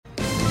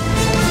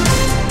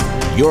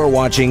You're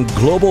watching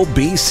Global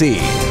BC.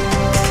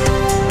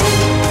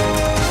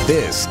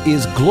 This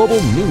is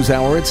Global News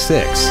Hour at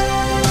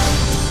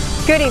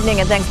 6. Good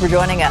evening and thanks for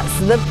joining us.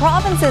 The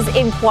province's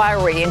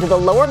inquiry into the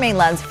Lower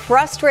Mainland's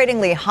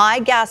frustratingly high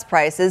gas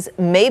prices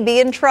may be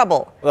in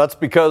trouble. That's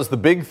because the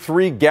big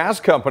three gas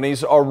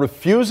companies are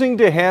refusing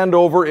to hand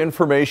over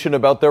information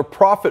about their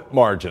profit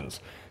margins.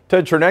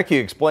 Ted Chernecki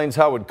explains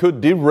how it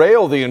could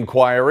derail the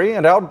inquiry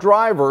and how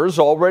drivers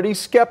already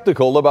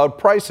skeptical about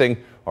pricing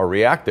are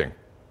reacting.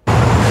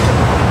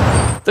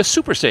 The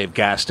SuperSave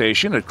gas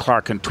station at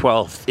Clark and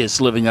 12th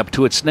is living up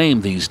to its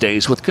name these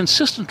days with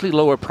consistently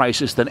lower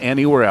prices than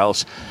anywhere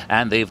else,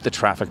 and they've the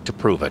traffic to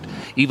prove it,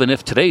 even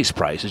if today's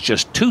price is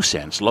just 2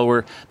 cents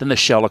lower than the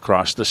Shell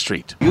across the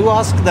street. You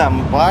ask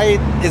them why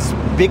is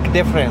big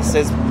difference.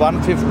 It's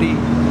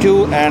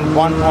 152 and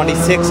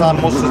 126,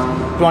 almost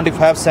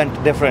 25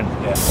 cent different.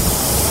 Yeah.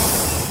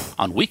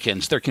 On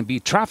weekends, there can be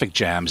traffic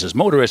jams as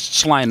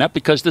motorists line up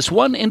because this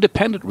one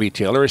independent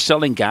retailer is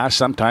selling gas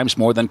sometimes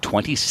more than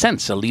 20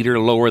 cents a litre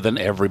lower than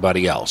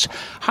everybody else.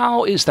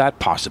 How is that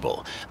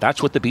possible?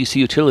 That's what the BC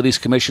Utilities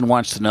Commission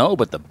wants to know,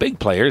 but the big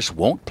players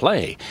won't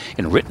play.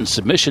 In written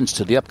submissions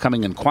to the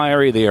upcoming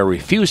inquiry, they are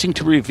refusing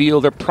to reveal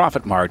their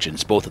profit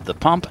margins, both at the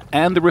pump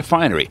and the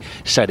refinery,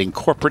 citing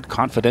corporate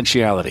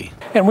confidentiality.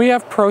 And we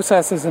have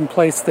processes in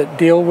place that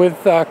deal with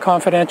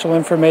confidential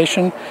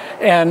information,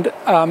 and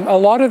a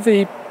lot of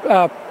the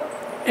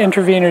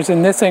interveners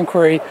in this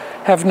inquiry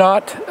have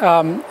not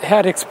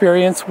had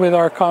experience with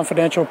our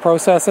confidential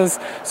processes,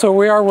 so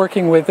we are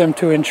working with them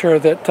to ensure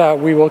that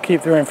we will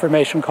keep their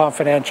information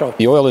confidential.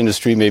 The oil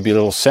industry may be a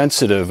little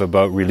sensitive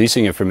about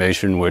releasing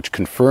information which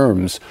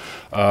confirms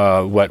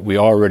what we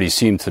already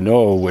seem to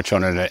know, which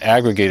on an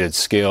aggregated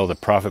scale, the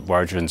profit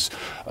margins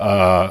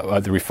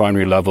at the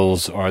refinery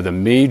levels are the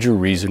major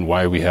reason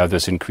why we have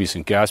this increase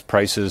in gas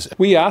prices.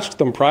 We asked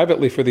them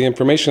privately for the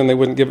information and they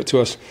wouldn't give it to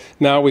us.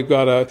 Now we've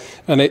got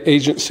an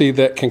agency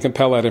that can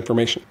compel that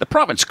information. The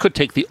province could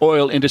take the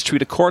oil industry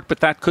to court, but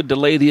that could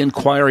delay the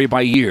inquiry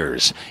by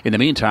years. In the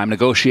meantime,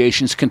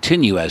 negotiations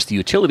continue as the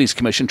Utilities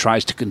Commission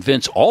tries to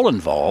convince all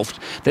involved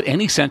that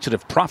any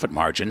sensitive profit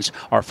margins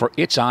are for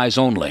its eyes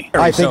only.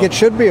 I think it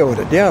should be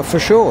audited, yeah, for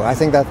sure. I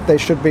think that they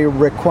should be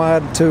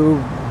required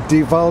to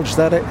divulge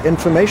that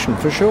information,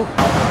 for sure.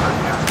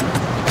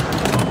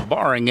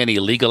 Barring any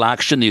legal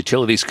action, the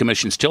Utilities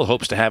Commission still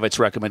hopes to have its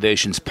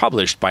recommendations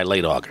published by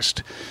late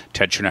August.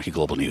 Ted Chernecki,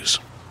 Global News.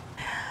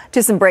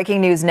 To some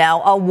breaking news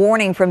now. A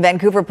warning from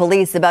Vancouver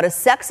police about a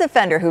sex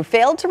offender who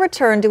failed to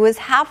return to his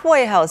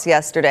halfway house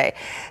yesterday.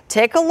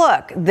 Take a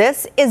look.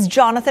 This is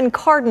Jonathan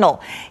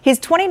Cardinal. He's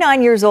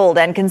 29 years old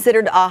and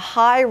considered a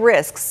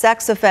high-risk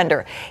sex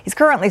offender. He's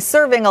currently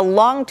serving a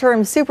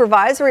long-term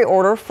supervisory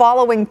order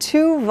following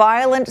 2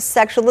 violent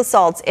sexual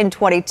assaults in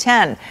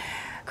 2010.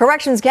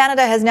 Corrections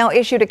Canada has now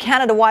issued a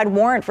Canada-wide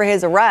warrant for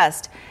his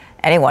arrest.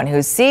 Anyone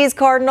who sees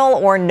Cardinal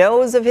or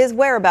knows of his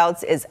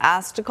whereabouts is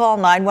asked to call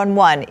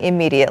 911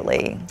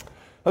 immediately.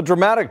 A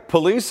dramatic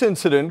police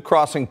incident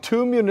crossing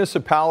 2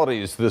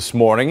 municipalities this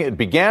morning. It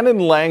began in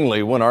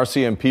Langley when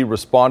RCMP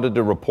responded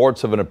to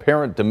reports of an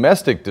apparent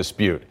domestic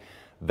dispute.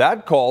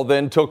 That call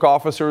then took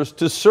officers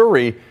to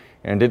Surrey,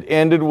 and it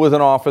ended with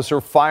an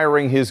officer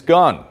firing his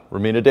gun.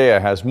 Romina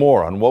Dea has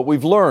more on what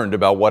we've learned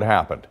about what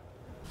happened.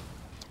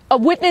 A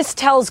witness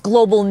tells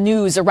Global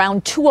News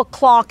around 2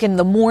 o'clock in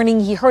the morning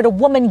he heard a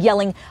woman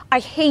yelling, "I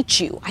hate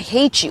you, I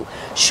hate you."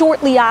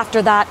 Shortly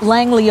after that,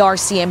 Langley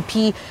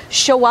RCMP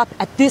show up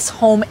at this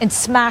home and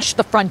smash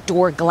the front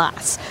door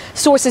glass.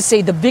 Sources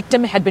say the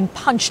victim had been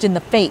punched in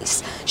the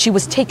face. She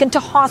was taken to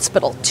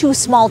hospital. 2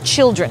 small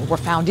children were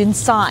found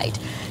inside.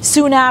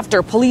 Soon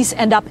after, police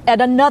end up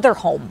at another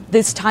home,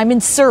 this time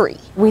in Surrey.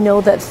 We know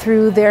that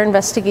through their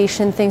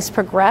investigation, things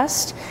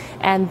progressed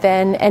and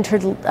then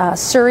entered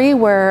Surrey,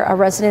 where a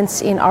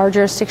residence in our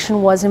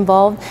jurisdiction was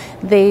involved.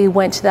 They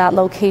went to that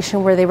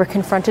location where they were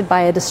confronted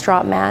by a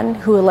distraught man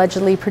who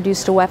allegedly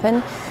produced a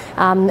weapon.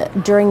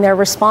 During their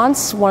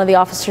response, one of the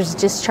officers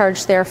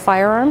discharged their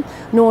firearm.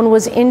 No one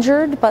was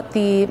injured, but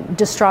the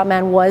distraught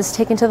man was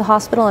taken to the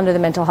hospital under the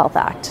Mental Health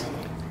Act.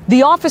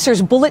 The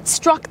officer's bullet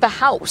struck the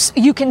house.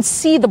 You can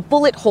see the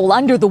bullet hole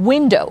under the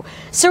window.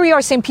 Surrey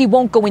RCMP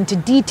won't go into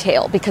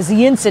detail because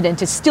the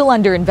incident is still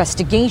under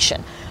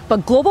investigation.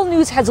 But Global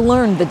News has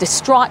learned the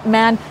distraught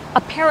man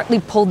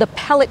apparently pulled a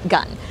pellet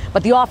gun,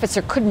 but the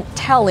officer couldn't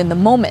tell in the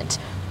moment.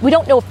 We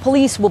don't know if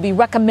police will be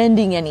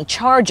recommending any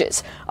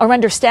charges. Our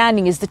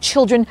understanding is the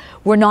children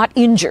were not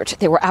injured.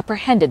 They were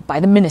apprehended by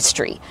the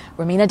ministry.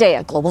 Romina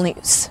Dea, Global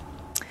News.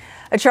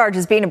 A charge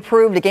is being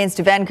approved against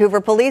a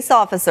Vancouver police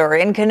officer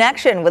in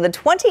connection with a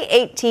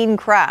 2018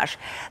 crash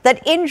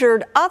that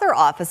injured other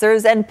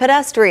officers and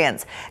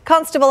pedestrians.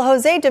 Constable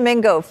Jose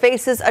Domingo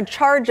faces a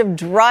charge of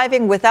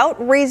driving without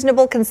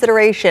reasonable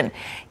consideration.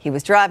 He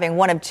was driving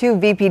one of 2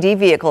 VPD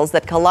vehicles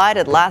that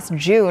collided last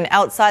June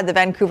outside the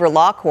Vancouver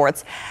Law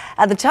Courts.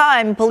 At the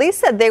time, police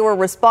said they were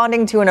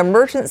responding to an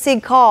emergency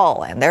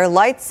call and their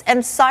lights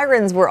and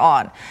sirens were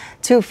on.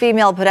 2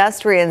 female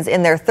pedestrians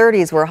in their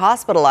 30s were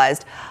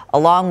hospitalized,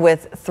 along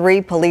with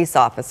 3 police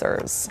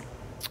officers.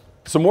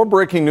 Some more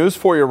breaking news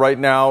for you right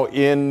now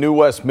in New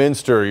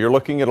Westminster. You're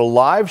looking at a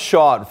live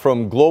shot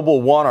from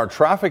Global One, our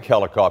traffic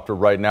helicopter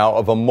right now,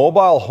 of a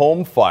mobile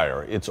home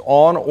fire. It's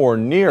on or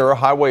near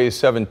Highway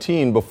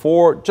 17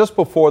 just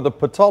before the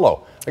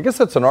Pattullo. I guess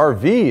that's an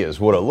RV is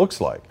what it looks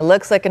like. It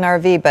looks like an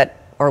RV,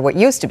 or what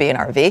used to be an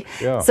RV.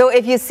 Yeah. So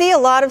if you see a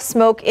lot of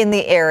smoke in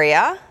the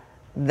area,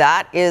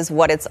 that is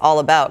what it's all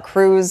about.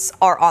 Crews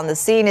are on the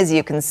scene, as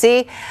you can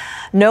see.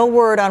 No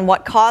word on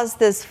what caused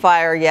this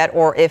fire yet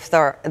or if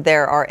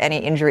there are any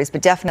injuries,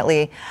 but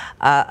definitely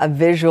a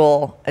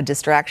visual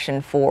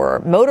distraction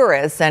for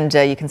motorists. And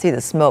you can see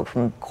the smoke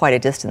from quite a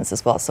distance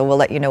as well. So we'll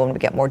let you know when we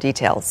get more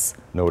details.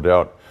 No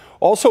doubt.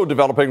 Also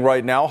developing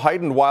right now,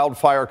 heightened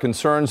wildfire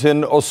concerns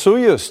in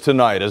Osoyoos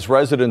tonight as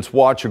residents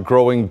watch a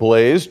growing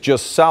blaze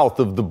just south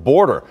of the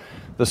border.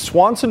 The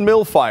Swanson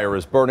Mill fire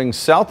is burning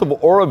south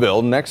of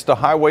Oroville next to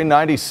Highway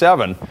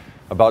 97,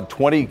 about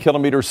 20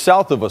 kilometers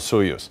south of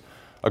Osoyoos.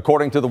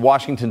 According to the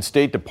Washington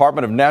State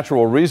Department of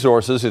Natural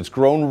Resources, it's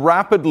grown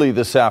rapidly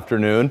this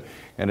afternoon,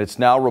 and it's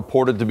now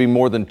reported to be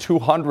more than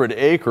 200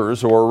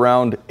 acres or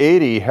around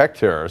 80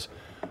 hectares.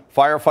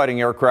 Firefighting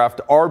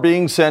aircraft are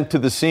being sent to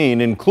the scene,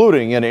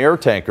 including an air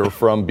tanker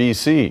from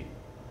BC.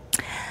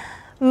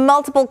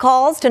 Multiple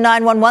calls to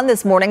 911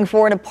 this morning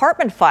for an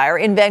apartment fire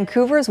in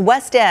Vancouver's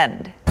West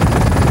End.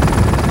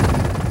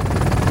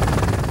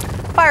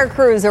 Fire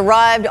crews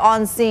arrived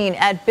on scene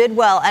at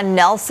Bidwell and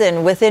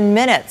Nelson within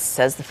minutes,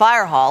 as the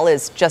fire hall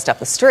is just up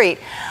the street.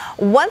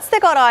 Once they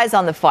got eyes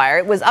on the fire,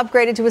 it was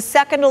upgraded to a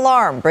second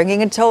alarm,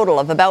 bringing a total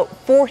of about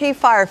 40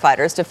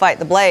 firefighters to fight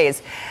the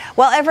blaze.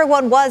 While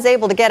everyone was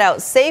able to get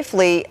out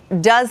safely,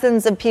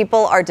 dozens of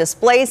people are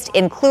displaced,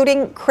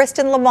 including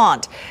Kristen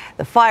Lamont.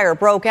 The fire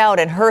broke out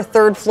in her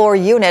third-floor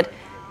unit,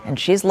 and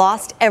she's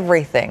lost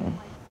everything.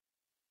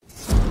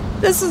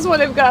 This is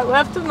what I've got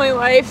left of my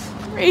life,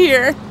 right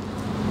here.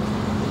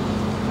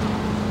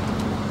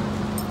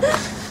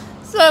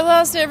 So I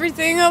lost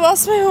everything. I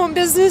lost my home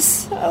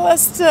business. I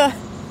lost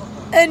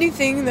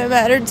anything that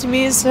mattered to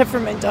me except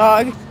for my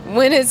dog.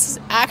 When it's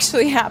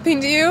actually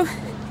happening to you,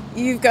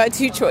 you've got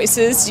two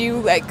choices. You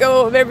let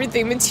go of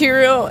everything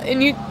material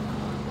and you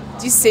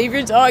save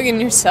your dog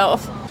and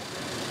yourself.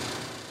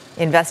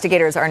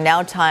 Investigators are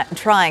now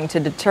trying to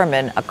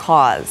determine a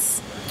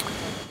cause.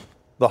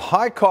 The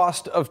high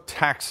cost of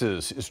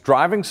taxes is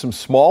driving some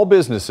small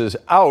businesses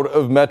out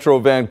of Metro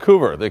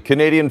Vancouver. The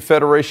Canadian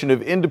Federation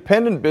of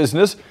Independent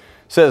Business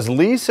says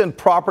lease and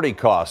property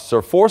costs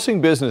are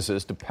forcing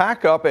businesses to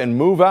pack up and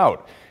move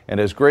out. And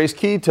as Grace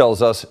Key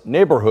tells us,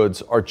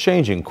 neighborhoods are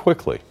changing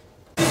quickly.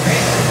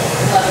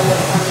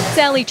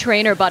 Sally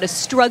Traynor bought a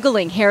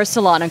struggling hair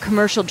salon on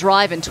Commercial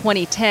Drive in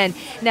 2010.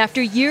 And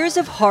after years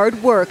of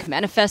hard work,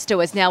 Manifesto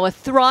is now a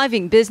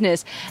thriving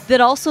business that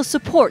also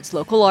supports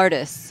local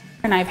artists.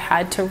 And I've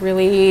had to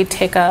really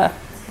take a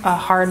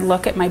hard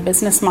look at my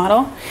business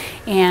model.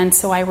 And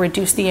so I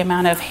reduced the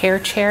amount of hair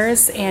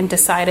chairs and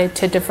decided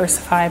to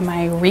diversify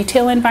my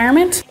retail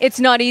environment. It's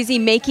not easy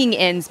making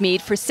ends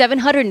meet. For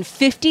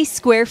 750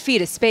 square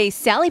feet of space,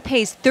 Sally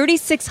pays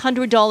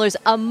 $3,600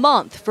 a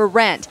month for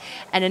rent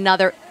and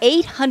another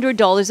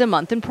 $800 a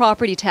month in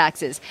property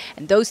taxes.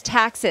 And those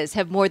taxes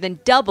have more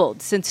than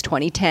doubled since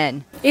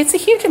 2010. It's a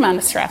huge amount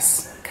of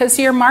stress, because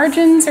your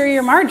margins are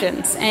your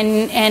margins.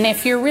 And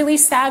if you're really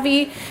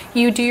savvy,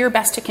 you do your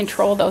best to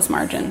control those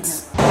margins.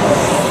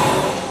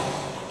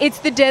 It's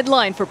the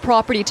deadline for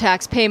property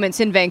tax payments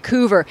in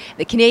Vancouver.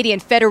 The Canadian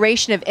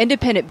Federation of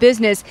Independent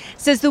Business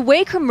says the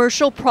way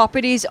commercial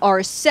properties are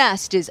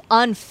assessed is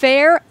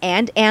unfair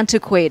and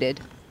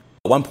antiquated.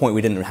 At one point,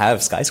 we didn't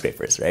have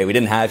skyscrapers, right? We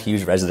didn't have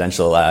huge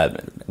residential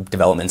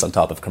developments on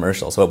top of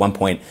commercial. So at one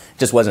point, it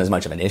just wasn't as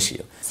much of an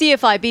issue.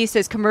 CFIB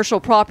says commercial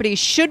properties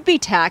should be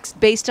taxed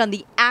based on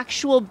the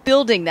actual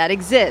building that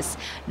exists,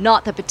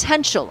 not the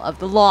potential of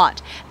the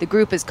lot. The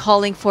group is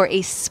calling for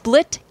a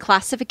split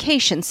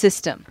classification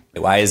system.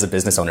 Why is a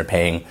business owner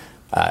paying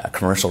a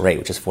commercial rate,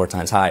 which is 4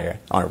 times higher,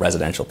 on a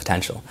residential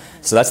potential?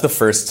 So that's the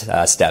first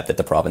step that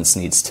the province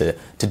needs to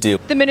do.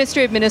 The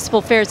Ministry of Municipal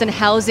Affairs and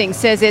Housing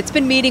says it's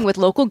been meeting with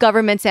local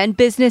governments and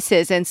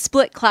businesses, and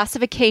split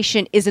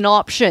classification is an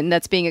option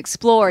that's being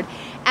explored.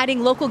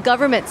 Adding local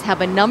governments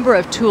have a number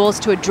of tools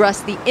to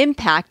address the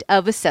impact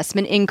of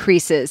assessment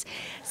increases.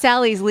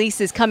 Sally's lease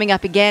is coming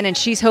up again, and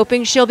she's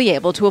hoping she'll be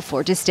able to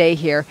afford to stay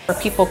here.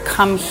 People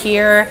come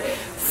here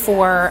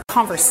for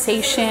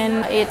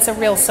conversation. It's a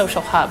real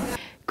social hub.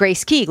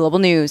 Grace Key, Global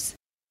News.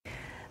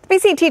 The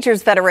BC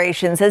Teachers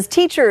Federation says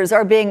teachers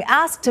are being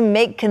asked to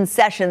make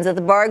concessions at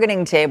the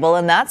bargaining table,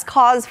 and that's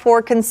cause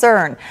for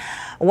concern.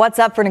 What's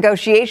up for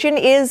negotiation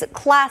is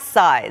class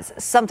size,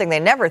 something they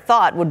never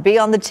thought would be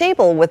on the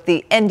table with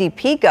the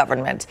NDP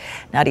government.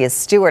 Nadia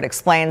Stewart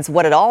explains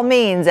what it all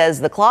means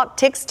as the clock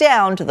ticks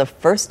down to the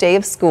first day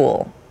of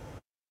school.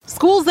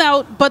 School's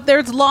out, but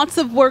there's lots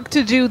of work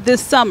to do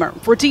this summer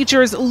for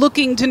teachers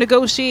looking to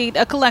negotiate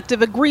a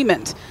collective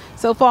agreement.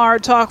 So far,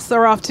 talks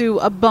are off to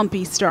a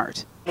bumpy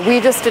start. We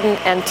just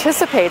didn't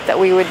anticipate that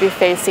we would be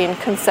facing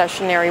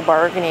concessionary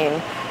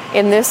bargaining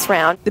in this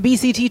round. The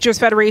BC Teachers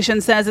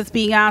Federation says it's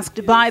being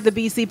asked by the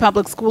BC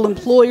Public School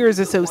Employers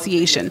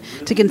Association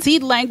to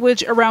concede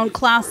language around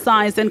class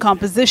size and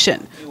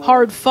composition,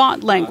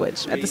 hard-fought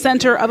language at the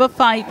centre of a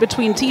fight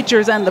between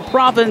teachers and the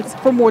province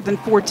for more than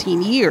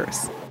 14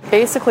 years.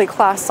 Basically,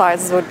 class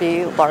sizes would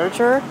be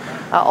larger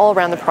all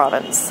around the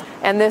province.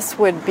 And this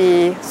would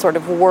be sort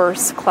of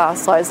worse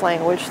class size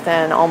language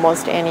than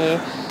almost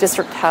any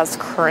district has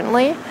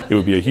currently. It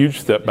would be a huge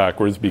step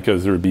backwards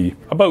because there would be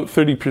about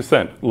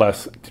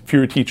 30%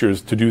 fewer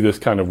teachers to do this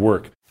kind of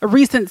work. A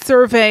recent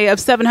survey of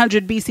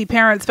 700 BC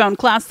parents found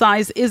class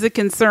size is a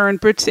concern,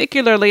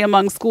 particularly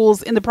among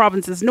schools in the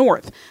province's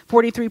north.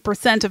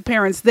 43% of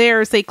parents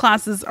there say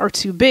classes are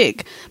too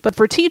big. But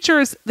for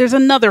teachers, there's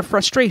another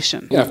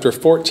frustration. After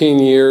 14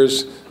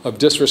 years of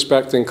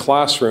disrespecting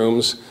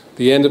classrooms,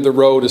 the end of the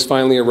road has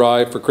finally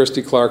arrived for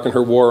Christy Clark and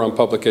her war on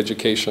public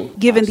education.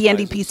 Given the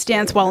NDP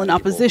stance while in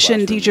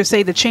opposition, teachers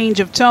say the change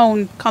of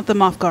tone caught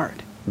them off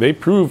guard. They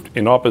proved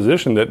in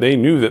opposition that they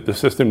knew that the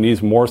system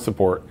needs more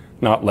support,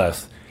 not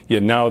less.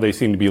 Yet now they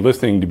seem to be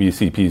listening to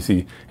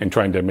BCPC and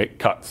trying to make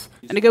cuts.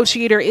 A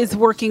negotiator is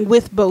working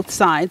with both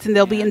sides, and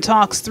they'll be in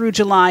talks through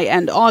July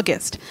and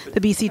August. The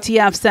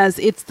BCTF says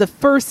it's the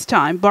first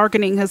time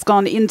bargaining has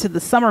gone into the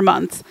summer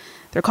months.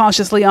 They're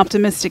cautiously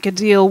optimistic a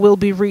deal will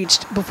be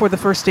reached before the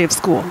first day of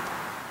school.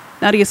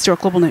 Nadia Stewart,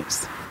 Global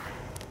News.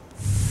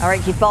 All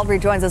right, Keith Baldry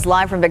joins us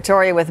live from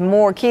Victoria with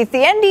more. Keith,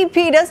 the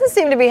NDP doesn't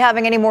seem to be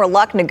having any more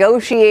luck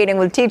negotiating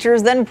with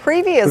teachers than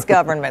previous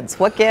governments.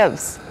 What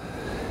gives?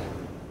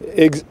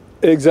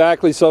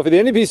 Exactly, Sophie. The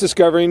NDP is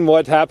discovering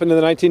what happened in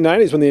the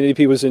 1990s when the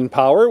NDP was in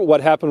power, what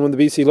happened when the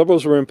BC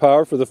Liberals were in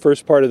power for the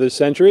first part of this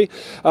century.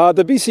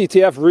 The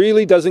BCTF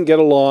really doesn't get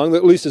along,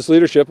 at least its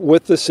leadership,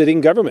 with the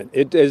sitting government.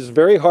 It is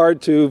very hard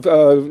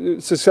to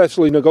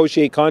successfully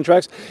negotiate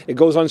contracts. It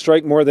goes on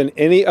strike more than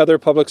any other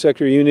public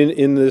sector union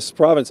in this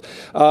province.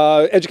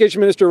 Education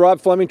Minister Rob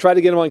Fleming tried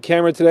to get him on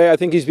camera today. I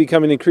think he's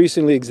becoming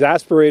increasingly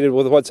exasperated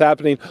with what's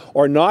happening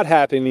or not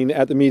happening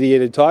at the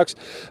mediated talks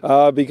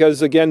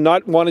because, again,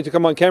 not wanting to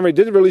come on camera,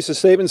 did release a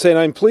statement saying,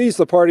 "I'm pleased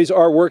the parties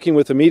are working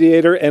with the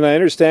mediator, and I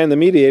understand the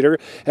mediator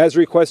has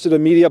requested a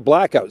media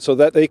blackout so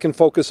that they can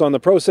focus on the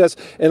process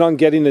and on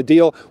getting a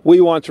deal.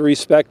 We want to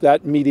respect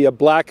that media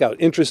blackout."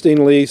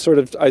 Interestingly, sort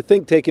of, I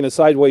think, taking a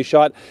sideways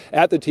shot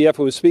at the TF,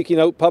 who was speaking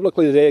out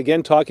publicly today,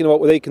 again, talking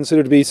about what they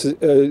consider to be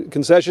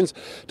concessions.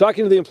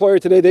 Talking to the employer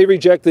today, they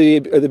reject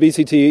the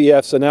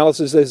BCTF's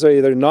analysis. They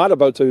say they're not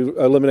about to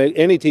eliminate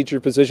any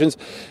teacher positions.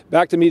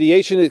 Back to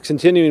mediation. It's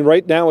continuing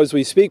right now as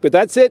we speak, but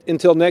that's it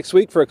until next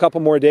week for a couple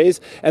more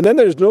days, and then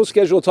there's no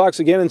scheduled talks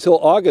again until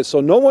August,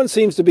 so no one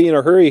seems to be in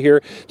a hurry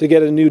here to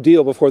get a new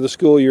deal before the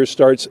school year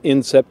starts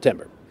in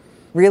September.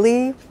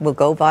 Really will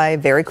go by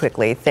very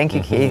quickly. Thank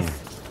you, Keith.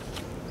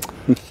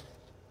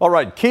 All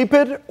right, keep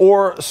it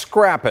or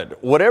scrap it.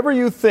 Whatever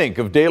you think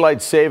of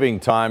daylight saving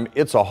time,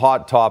 it's a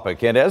hot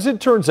topic, and as it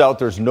turns out,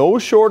 there's no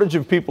shortage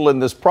of people in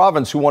this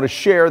province who want to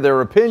share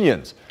their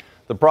opinions.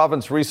 The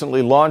province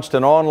recently launched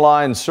an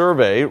online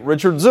survey.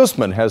 Richard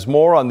Zussman has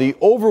more on the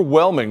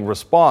overwhelming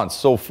response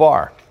so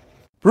far.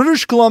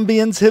 British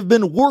Columbians have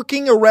been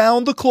working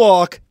around the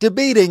clock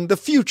debating the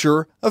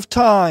future of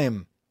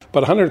time.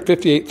 But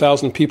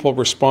 158,000 people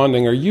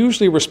responding are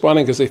usually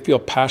responding because they feel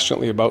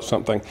passionately about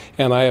something.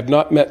 And I have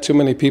not met too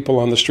many people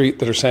on the street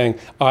that are saying,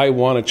 I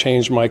want to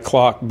change my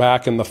clock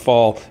back in the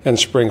fall and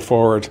spring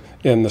forward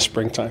in the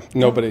springtime.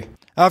 Nobody.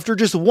 After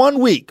just 1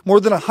 week, more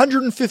than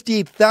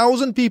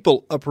 158,000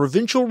 people, a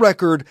provincial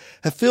record,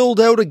 have filled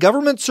out a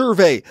government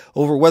survey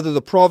over whether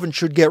the province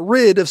should get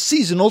rid of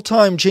seasonal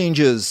time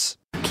changes.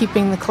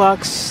 Keeping the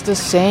clocks the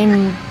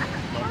same.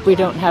 We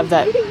don't have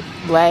that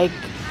lag.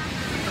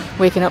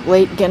 Waking up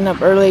late, getting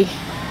up early.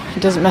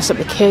 It doesn't mess up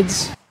the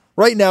kids.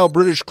 Right now,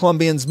 British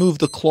Columbians move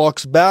the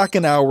clocks back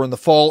an hour in the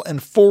fall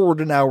and forward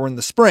an hour in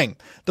the spring.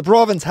 The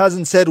province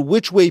hasn't said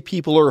which way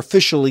people are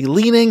officially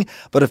leaning,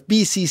 but if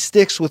BC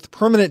sticks with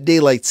permanent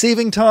daylight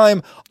saving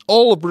time,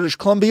 all of British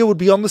Columbia would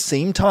be on the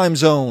same time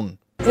zone.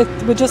 It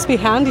would just be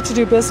handy to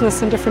do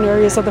business in different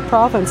areas of the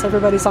province.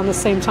 Everybody's on the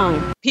same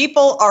time.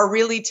 People are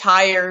really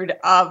tired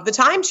of the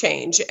time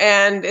change,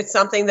 and it's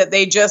something that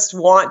they just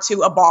want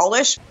to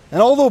abolish.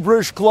 And although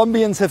British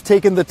Columbians have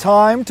taken the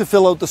time to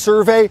fill out the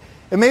survey,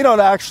 it may not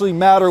actually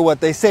matter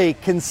what they say,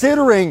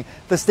 considering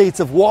the states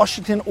of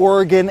Washington,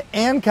 Oregon,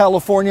 and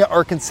California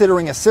are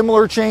considering a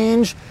similar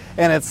change,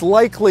 and it's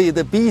likely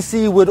that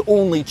BC would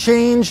only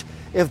change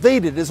if they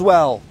did as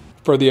well.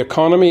 For the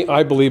economy,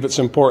 I believe it's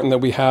important that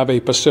we have a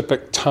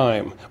Pacific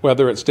time.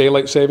 Whether it's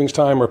daylight savings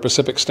time or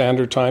Pacific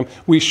Standard Time,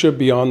 we should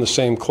be on the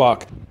same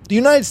clock. The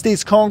United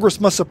States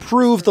Congress must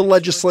approve the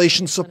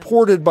legislation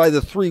supported by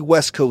the 3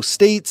 West Coast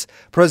states.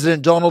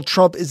 President Donald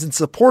Trump is in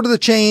support of the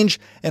change,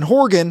 and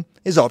Horgan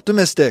is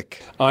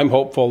optimistic. I'm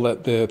hopeful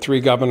that the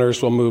 3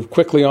 governors will move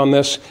quickly on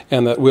this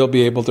and that we'll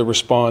be able to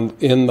respond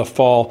in the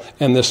fall,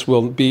 and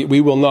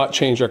we will not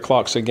change our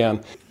clocks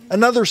again.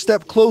 Another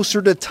step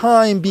closer to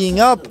time being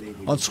up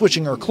on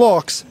switching our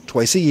clocks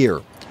twice a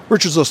year.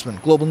 Richard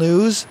Zussman, Global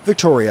News,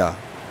 Victoria.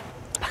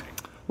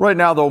 Right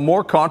now, though,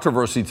 more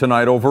controversy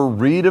tonight over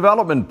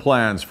redevelopment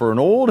plans for an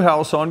old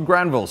house on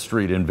Granville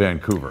Street in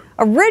Vancouver.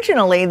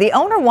 Originally, the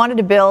owner wanted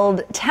to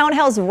build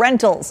townhouse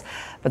rentals,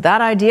 but that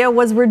idea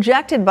was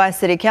rejected by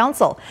City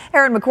Council.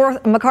 Aaron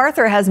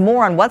MacArthur has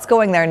more on what's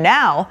going there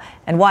now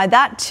and why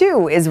that,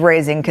 too, is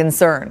raising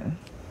concern.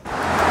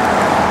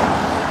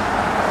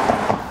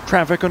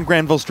 Traffic on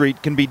Granville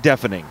Street can be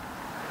deafening.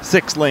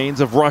 6 lanes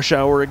of rush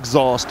hour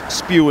exhaust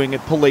spewing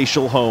at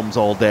palatial homes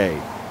all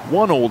day.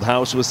 One old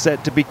house was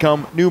set to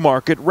become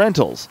Newmarket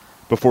Rentals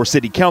before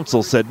City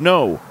Council said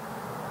no.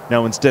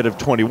 Now, instead of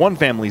 21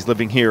 families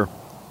living here,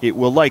 it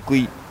will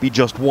likely be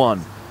just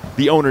one.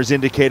 The owners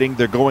indicating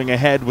they're going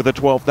ahead with a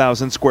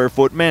 12,000 square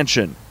foot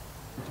mansion.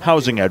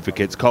 Housing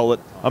advocates call it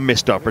a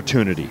missed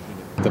opportunity.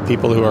 The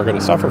people who are going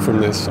to suffer from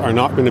this are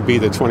not going to be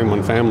the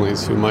 21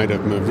 families who might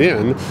have moved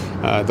in.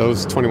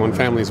 Those 21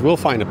 families will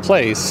find a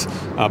place,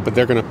 but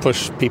they're going to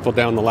push people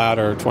down the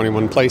ladder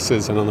 21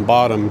 places, and on the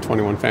bottom,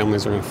 21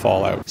 families are going to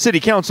fall out. City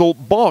Council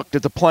balked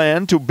at the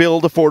plan to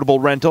build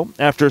affordable rental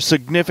after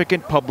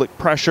significant public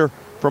pressure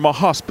from a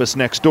hospice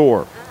next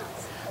door.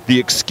 The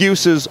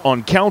excuses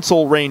on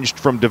council ranged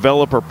from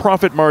developer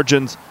profit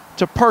margins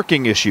to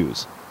parking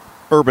issues.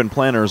 Urban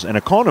planners and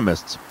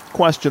economists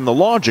question the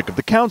logic of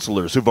the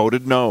councillors who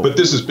voted no. But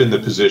this has been the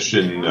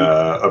position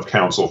of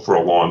council for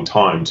a long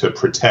time, to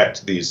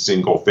protect these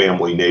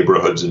single-family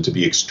neighborhoods and to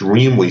be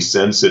extremely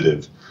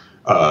sensitive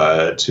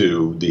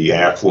to the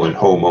affluent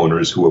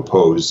homeowners who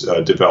oppose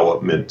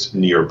development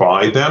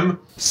nearby them.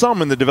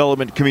 Some in the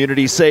development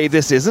community say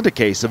this isn't a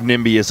case of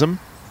NIMBYism,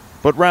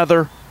 but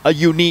rather a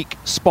unique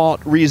spot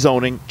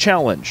rezoning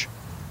challenge,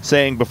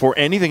 saying before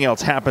anything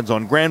else happens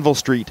on Granville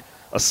Street,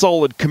 a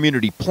solid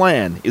community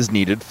plan is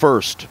needed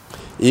first.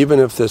 Even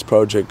if this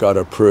project got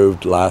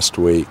approved last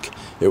week,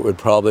 it would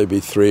probably be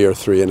 3 or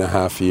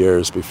 3.5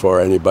 years before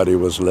anybody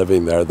was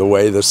living there. The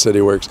way the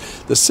city works,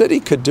 the city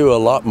could do a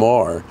lot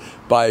more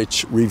by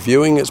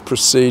reviewing its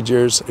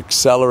procedures,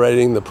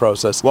 accelerating the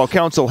process. While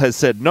council has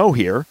said no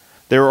here,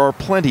 there are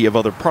plenty of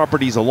other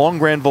properties along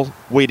Granville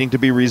waiting to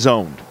be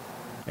rezoned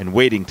and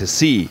waiting to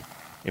see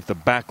if the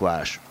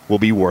backlash will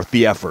be worth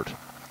the effort.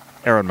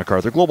 Aaron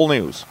MacArthur, Global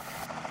News.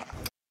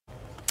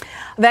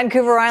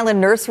 Vancouver Island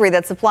nursery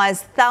that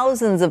supplies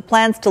thousands of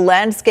plants to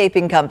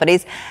landscaping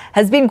companies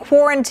has been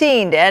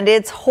quarantined, and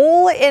its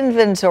whole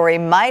inventory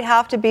might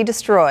have to be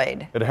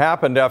destroyed. It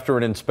happened after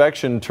an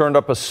inspection turned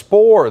up a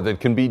spore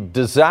that can be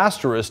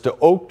disastrous to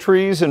oak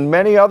trees and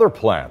many other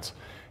plants.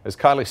 As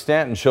Kylie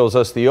Stanton shows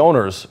us, the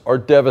owners are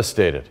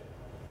devastated.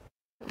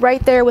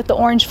 Right there with the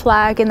orange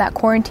flag in that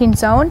quarantine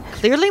zone.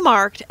 Clearly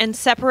marked and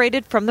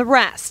separated from the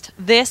rest.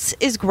 This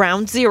is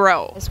ground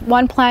zero. It's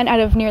one plant out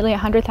of nearly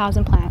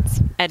 100,000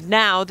 plants. And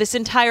now this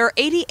entire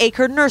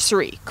 80-acre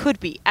nursery could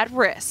be at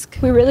risk.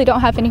 We really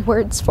don't have any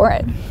words for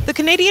it. The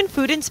Canadian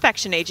Food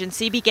Inspection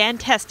Agency began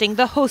testing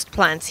the host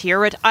plants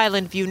here at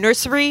Island View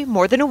Nursery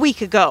more than a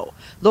week ago,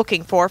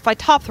 looking for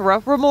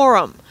Phytophthora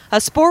ramorum, a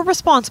spore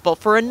responsible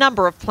for a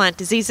number of plant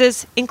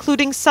diseases,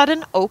 including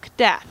sudden oak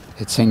death.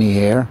 It's in the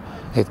air.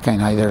 It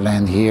can either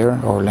land here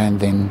or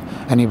land in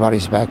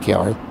anybody's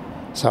backyard.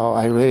 So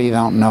I really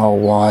don't know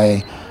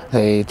why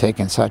they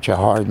taken such a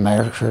hard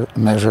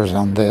measures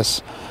on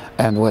this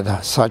and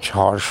with such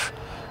harsh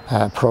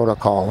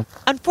protocol.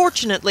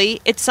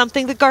 Unfortunately, it's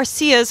something the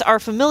Garcias are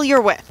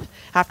familiar with.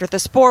 After the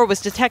spore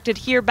was detected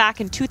here back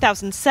in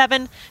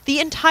 2007, the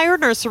entire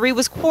nursery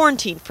was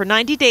quarantined for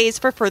 90 days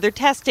for further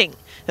testing,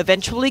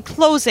 eventually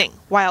closing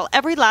while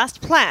every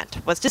last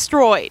plant was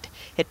destroyed.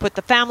 It put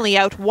the family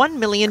out $1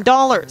 million,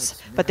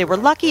 but they were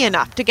lucky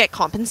enough to get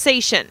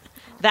compensation.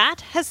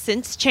 That has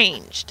since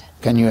changed.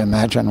 Can you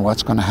imagine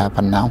what's going to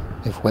happen now?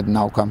 If with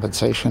no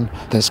compensation,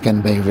 this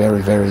can be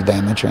very, very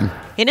damaging.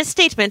 In a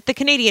statement, the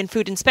Canadian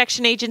Food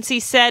Inspection Agency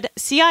said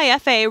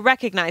CIFA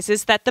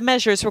recognizes that the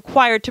measures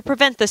required to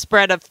prevent the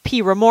spread of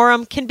P.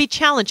 ramorum can be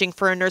challenging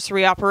for a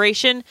nursery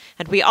operation,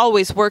 and we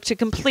always work to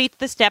complete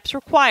the steps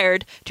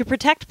required to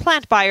protect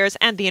plant buyers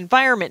and the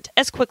environment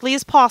as quickly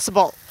as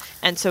possible.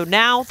 And so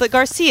now the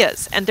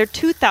Garcias and their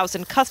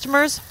 2,000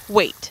 customers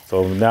wait.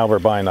 So now we're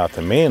buying off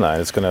the main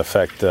line. It's going to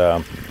affect,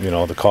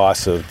 the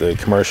cost of the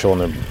commercial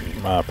and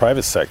the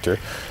private sector.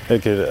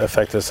 It could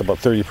affect us about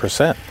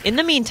 30%. In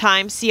the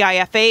meantime,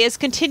 CIFA is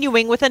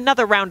continuing with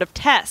another round of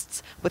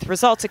tests, with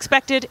results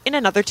expected in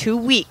another 2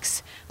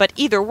 weeks. But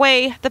either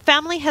way, the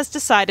family has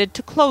decided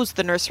to close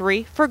the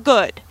nursery for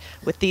good.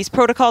 With these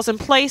protocols in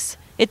place,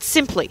 it's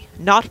simply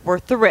not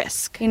worth the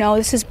risk.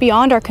 This is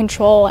beyond our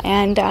control,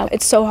 and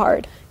it's so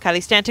hard.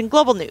 Kylie Stanton,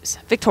 Global News,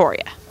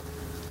 Victoria.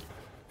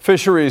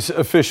 Fisheries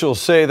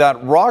officials say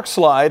that rock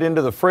slide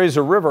into the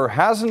Fraser River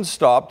hasn't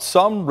stopped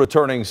some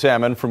returning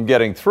salmon from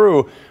getting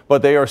through,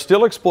 but they are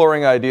still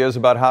exploring ideas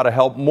about how to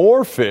help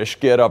more fish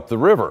get up the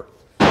river.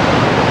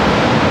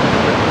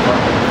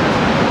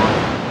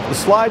 The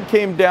slide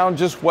came down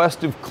just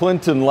west of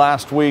Clinton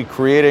last week,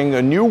 creating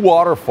a new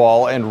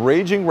waterfall and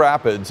raging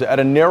rapids at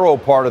a narrow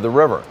part of the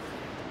river.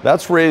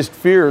 That's raised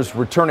fears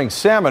returning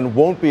salmon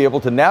won't be able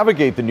to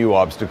navigate the new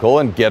obstacle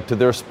and get to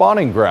their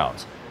spawning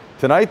grounds.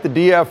 Tonight, the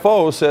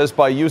DFO says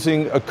by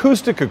using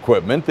acoustic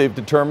equipment, they've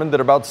determined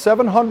that about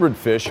 700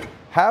 fish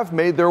have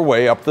made their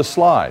way up the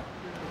slide.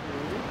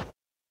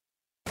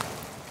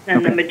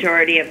 And the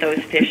majority of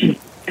those fish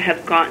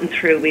have gotten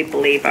through, we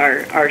believe,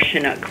 our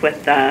Chinook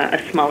with a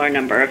smaller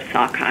number of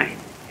sockeye.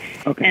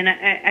 Okay. And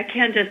I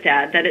can just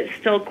add that it's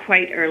still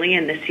quite early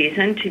in the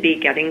season to be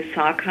getting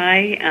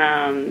sockeye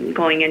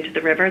going into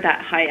the river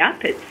that high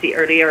up. It's the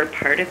earlier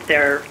part of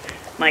their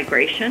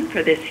migration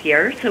for this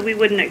year, so we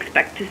wouldn't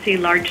expect to see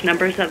large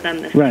numbers of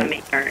them this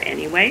coming year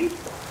anyway.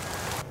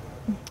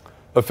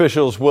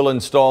 Officials will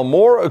install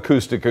more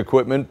acoustic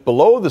equipment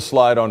below the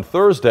slide on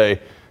Thursday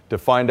to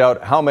find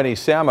out how many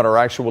salmon are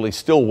actually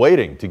still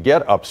waiting to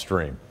get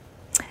upstream.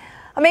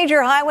 A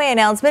major highway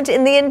announcement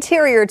in the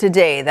interior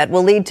today that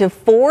will lead to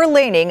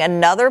four-laning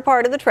another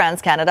part of the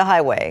Trans-Canada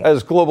Highway.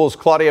 As Global's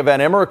Claudia Van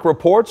Emmerich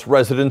reports,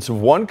 residents of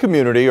one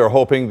community are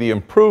hoping the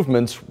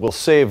improvements will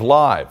save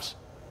lives.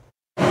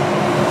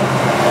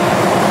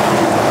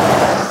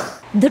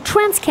 The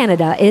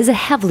Trans-Canada is a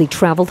heavily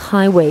traveled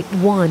highway,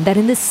 one that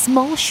in this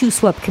small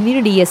Shuswap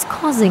community is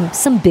causing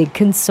some big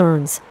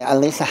concerns. At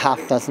least a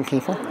half dozen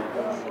people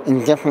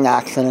in different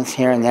accidents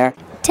here and there.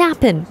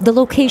 Tappan, the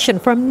location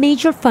for a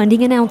major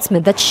funding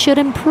announcement that should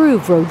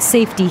improve road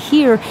safety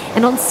here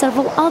and on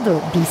several other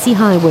BC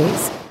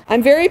highways.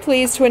 I'm very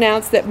pleased to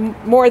announce that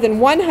more than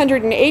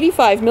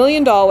 $185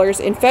 million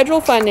in federal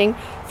funding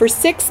for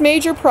 6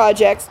 major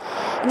projects.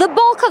 The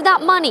bulk of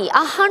that money,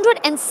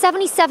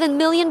 $177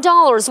 million,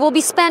 will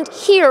be spent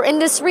here in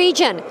this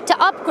region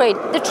to upgrade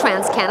the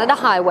Trans-Canada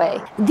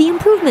Highway. The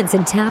improvements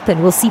in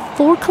Tappan will see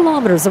 4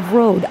 kilometers of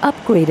road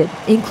upgraded,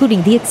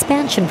 including the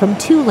expansion from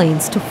 2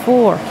 lanes to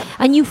 4.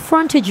 A new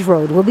frontage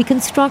road will be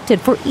constructed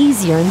for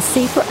easier and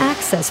safer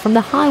access from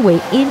the highway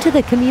into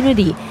the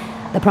community.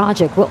 The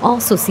project will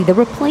also see the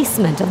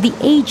replacement of the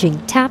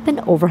aging Tappan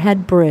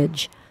overhead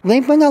bridge.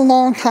 They've been a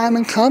long time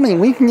in coming.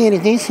 We've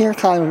needed these here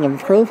kind of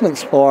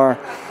improvements for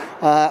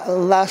the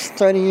last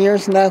 30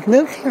 years that I've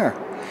lived here.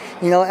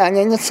 You know, and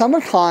in the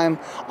summertime,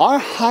 our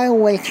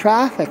highway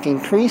traffic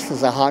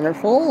increases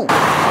 100-fold.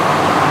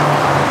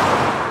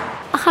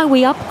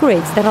 Highway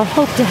upgrades that are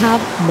hoped to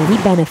have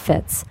many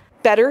benefits.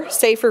 Better,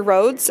 safer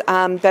roads,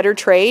 better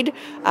trade,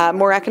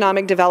 more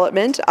economic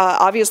development.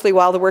 Obviously,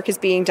 while the work is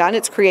being done,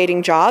 it's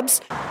creating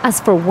jobs.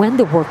 As for when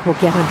the work will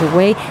get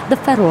underway, the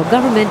federal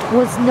government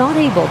was not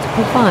able to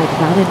provide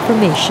that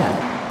information.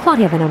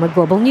 Claudia Van Emmerich,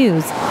 Global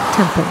News,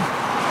 Tappan.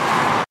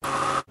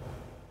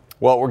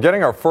 Well, we're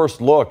getting our first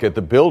look at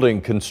the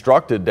building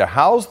constructed to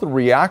house the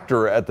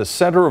reactor at the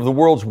center of the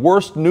world's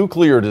worst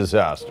nuclear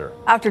disaster.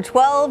 After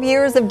 12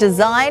 years of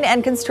design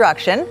and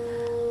construction,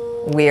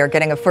 we are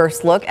getting a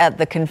first look at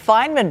the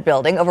confinement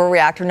building of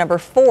reactor number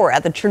 4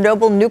 at the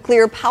Chernobyl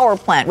nuclear power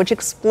plant, which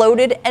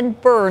exploded and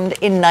burned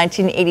in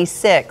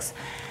 1986.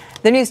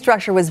 The new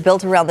structure was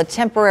built around the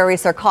temporary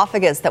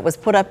sarcophagus that was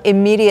put up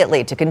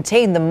immediately to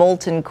contain the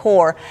molten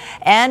core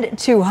and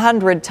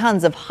 200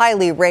 tons of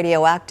highly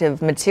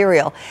radioactive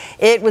material.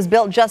 It was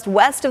built just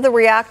west of the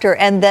reactor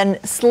and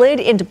then slid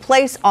into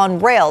place on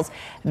rails,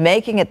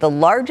 making it the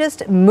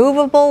largest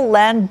movable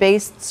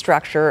land-based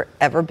structure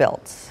ever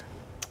built.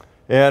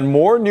 And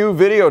more new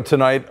video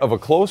tonight of a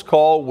close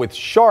call with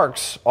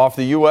sharks off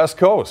the U.S.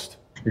 coast.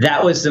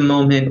 That was the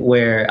moment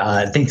where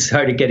things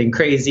started getting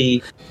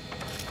crazy.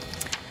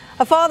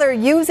 A father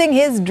using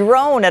his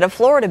drone at a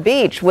Florida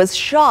beach was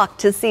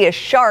shocked to see a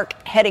shark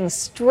heading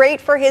straight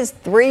for his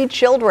 3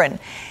 children.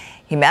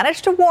 He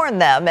managed to warn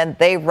them and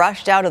they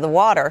rushed out of the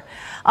water.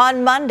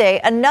 On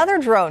Monday, another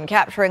drone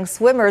capturing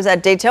swimmers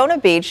at Daytona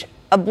Beach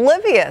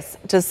oblivious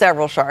to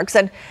several sharks,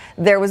 and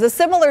there was a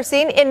similar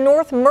scene in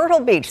North Myrtle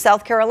Beach,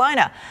 South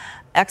Carolina.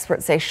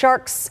 Experts say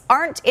sharks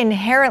aren't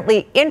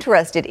inherently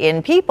interested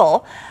in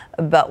people,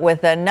 but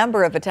with a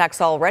number of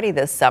attacks already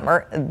this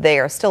summer, they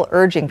are still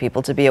urging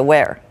people to be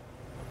aware.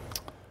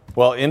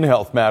 Well, in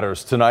Health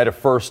Matters tonight, a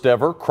first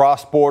ever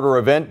cross-border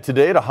event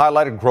today to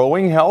highlight a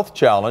growing health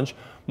challenge.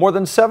 More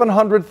than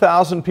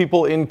 700,000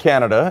 people in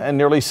Canada and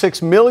nearly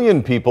 6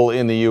 million people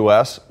in the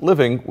U.S.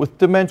 living with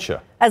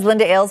dementia. As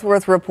Linda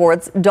Aylesworth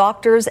reports,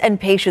 doctors and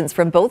patients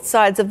from both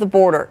sides of the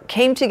border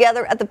came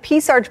together at the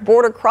Peace Arch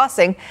border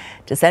crossing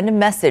to send a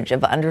message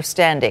of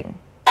understanding.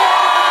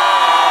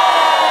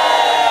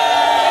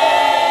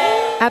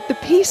 At the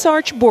Peace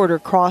Arch border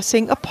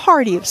crossing, a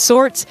party of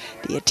sorts,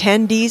 the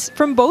attendees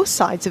from both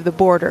sides of the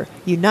border,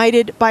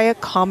 united by a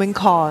common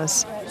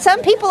cause.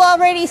 Some people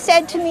already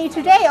said to me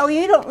today, "Oh,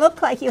 you don't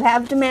look like you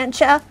have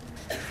dementia."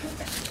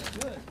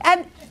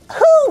 And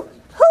who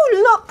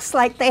looks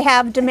like they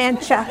have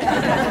dementia?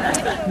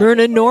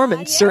 Myrna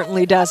Norman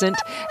certainly doesn't,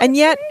 and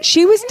yet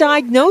she was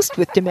diagnosed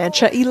with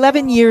dementia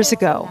 11 years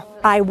ago.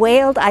 I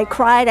wailed, I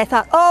cried, I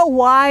thought, oh,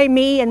 why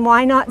me and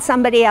why not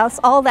somebody else?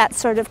 All that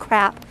sort of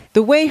crap.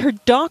 The way her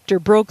doctor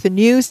broke the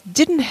news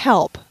didn't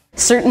help.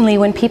 Certainly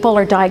when people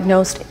are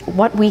diagnosed,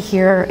 what we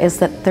hear is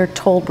that they're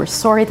told, we're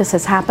sorry this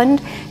has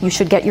happened, you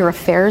should get your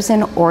affairs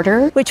in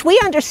order. Which we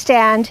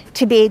understand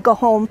to be go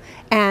home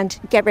and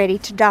get ready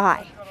to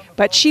die.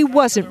 But she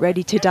wasn't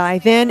ready to die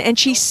then, and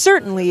she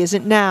certainly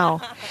isn't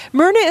now.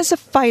 Myrna is a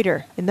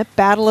fighter in the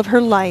battle of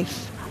her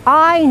life.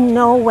 I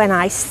know when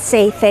I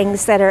say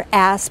things that are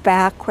ass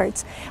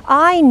backwards.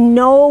 I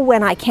know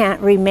when I can't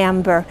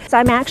remember. So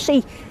I'm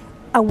actually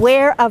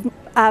aware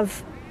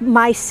of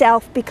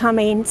myself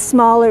becoming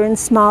smaller and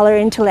smaller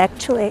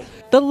intellectually.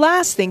 The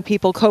last thing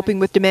people coping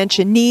with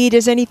dementia need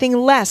is anything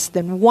less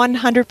than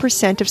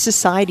 100% of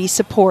society's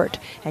support.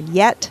 And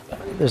yet,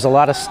 there's a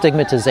lot of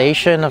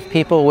stigmatization of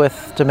people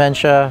with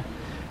dementia,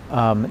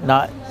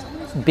 not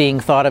being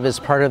thought of as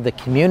part of the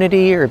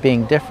community or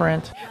being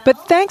different. But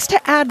thanks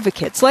to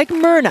advocates like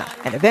Myrna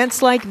and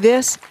events like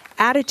this,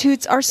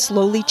 attitudes are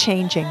slowly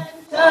changing.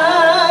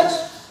 Touch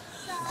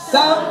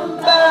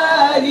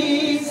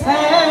somebody's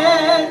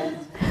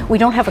hand. We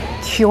don't have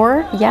a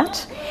cure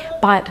yet,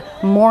 but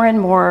more and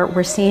more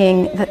we're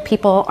seeing that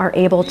people are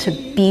able to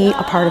be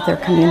a part of their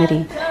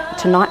community,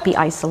 to not be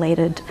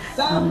isolated.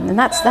 And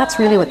that's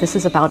really what this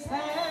is about.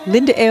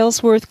 Linda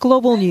Aylesworth,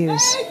 Global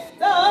News.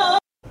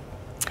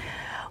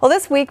 Well,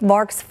 this week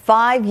marks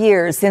 5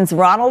 years since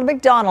Ronald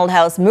McDonald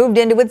House moved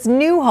into its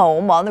new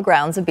home on the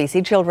grounds of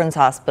BC Children's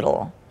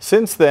Hospital.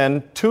 Since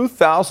then,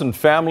 2,000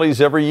 families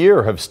every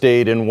year have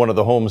stayed in one of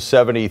the home's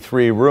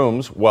 73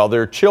 rooms while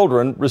their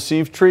children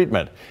receive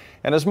treatment.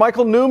 And as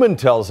Michael Newman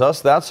tells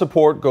us, that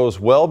support goes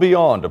well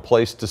beyond a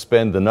place to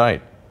spend the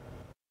night.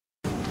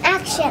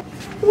 Action.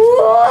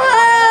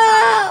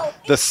 Whoa!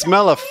 The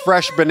smell of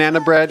fresh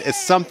banana bread is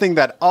something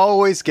that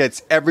always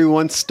gets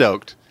everyone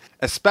stoked,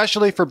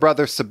 especially for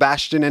brothers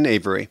Sebastian and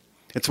Avery.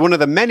 It's one of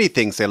the many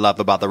things they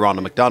love about the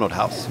Ronald McDonald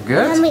House.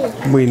 Good.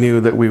 We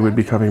knew that we would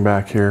be coming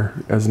back here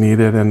as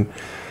needed, and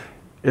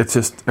it's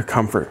just a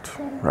comfort,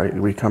 right?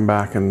 We come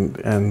back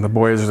and the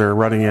boys are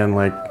running in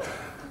like,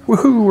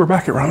 woohoo, we're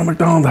back at Ronald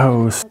McDonald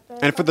House.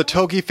 And for the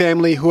Togi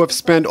family, who have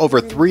spent over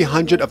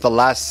 300 of the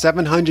last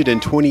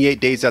 728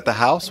 days at the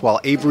house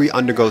while Avery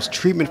undergoes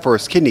treatment for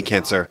his kidney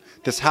cancer,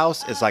 this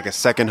house is like a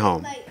second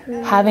home.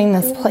 Having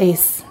this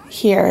place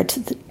here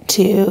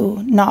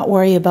to not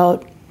worry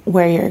about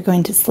where you're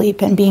going to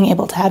sleep and being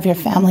able to have your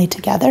family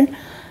together,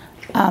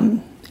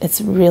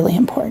 it's really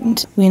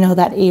important. We know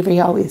that Avery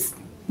always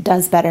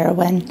does better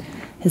when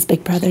his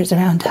big brother's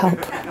around to help.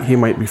 He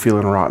might be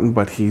feeling rotten,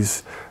 but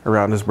he's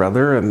around his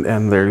brother,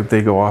 and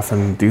they go off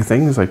and do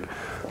things. Like,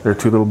 they're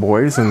two little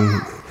boys,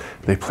 and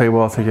they play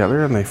well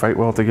together, and they fight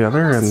well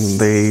together, and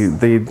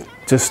they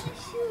just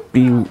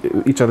be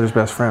each other's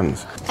best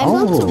friends. I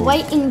built a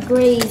white and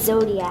gray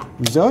Zodiac.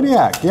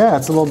 Zodiac, yeah,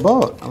 it's a little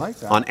boat. I like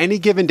that. On any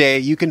given day,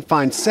 you can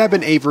find Seb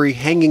and Avery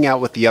hanging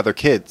out with the other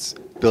kids,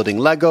 building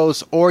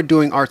Legos or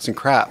doing arts and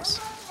crafts.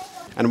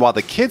 And while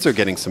the kids are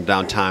getting some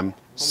downtime,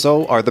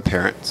 so are the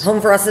parents. Home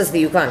for us is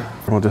the Yukon.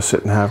 We'll just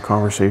sit and have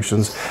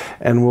conversations,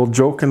 and we'll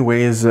joke in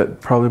ways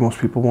that probably most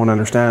people won't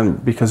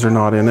understand because they're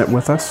not in it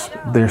with us.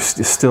 There's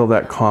still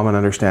that common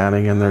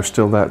understanding, and there's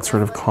still that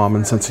sort of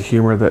common sense of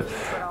humor that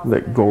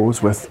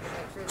goes with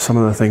some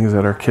of the things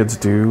that our kids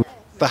do.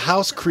 The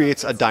house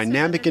creates a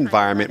dynamic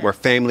environment where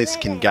families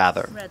can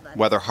gather,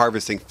 whether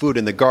harvesting food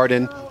in the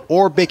garden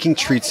or baking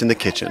treats in the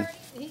kitchen.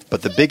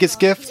 But the biggest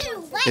gift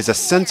is a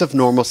sense of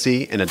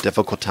normalcy in a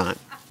difficult time.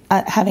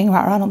 Having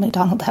Ronald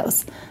McDonald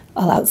House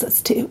allows us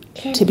to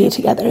be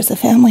together as a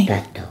family,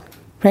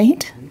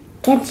 right?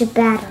 Cancer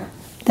battle.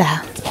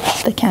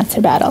 The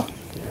cancer battle.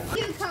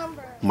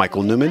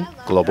 Michael Newman,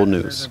 Global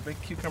News.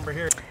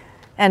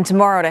 And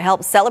tomorrow, to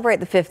help celebrate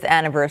the 5th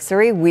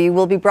anniversary, we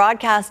will be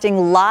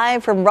broadcasting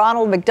live from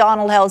Ronald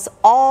McDonald House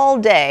all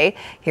day,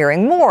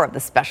 hearing more of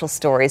the special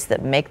stories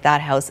that make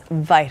that house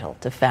vital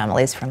to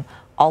families from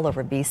all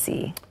over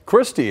BC.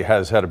 Christy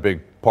has had a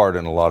big part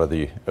in a lot of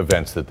the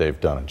events that they've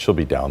done, and she'll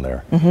be down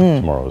there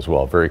tomorrow as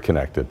well, very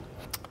connected.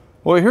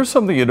 Well, here's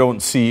something you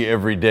don't see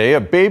every day, a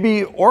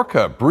baby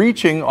orca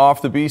breaching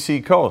off the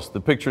BC coast.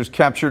 The picture's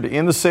captured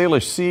in the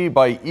Salish Sea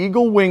by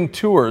Eagle Wing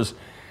Tours.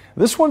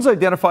 This one's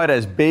identified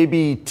as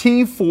baby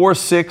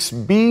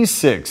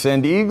T46B6,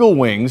 and Eagle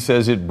Wing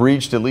says it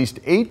breached at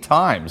least 8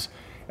 times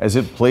as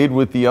it played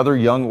with the other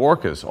young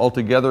orcas.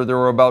 Altogether, there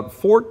were about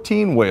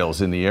 14 whales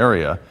in the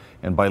area.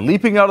 And by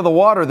leaping out of the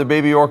water, the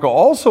baby orca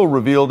also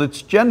revealed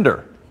its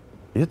gender.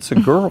 It's a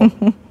girl.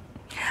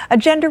 A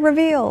gender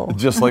reveal.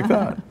 Just like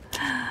that.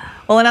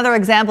 Well, another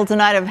example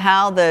tonight of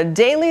how the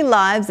daily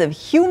lives of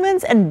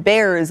humans and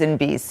bears in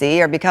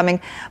BC are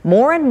becoming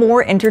more and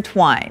more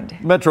intertwined.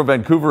 Metro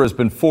Vancouver has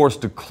been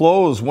forced to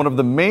close one of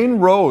the main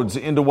roads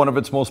into one of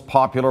its most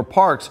popular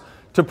parks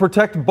to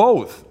protect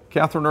both.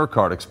 Catherine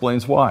Urquhart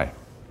explains why.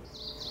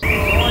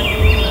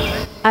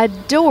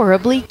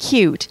 Adorably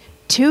cute.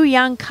 2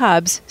 young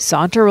cubs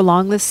saunter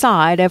along the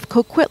side of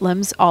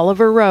Coquitlam's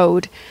Oliver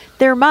Road,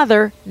 their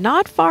mother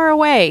not far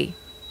away.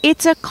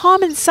 It's a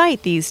common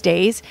sight these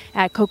days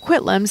at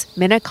Coquitlam's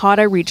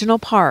Minnetonka Regional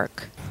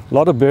Park. A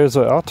lot of bears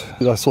are out.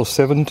 I saw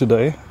 7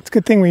 today. It's a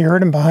good thing we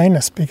heard them behind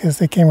us because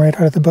they came right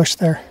out of the bush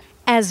there.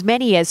 As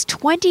many as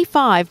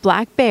 25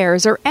 black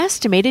bears are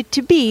estimated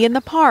to be in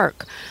the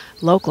park.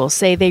 Locals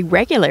say they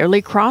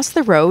regularly cross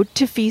the road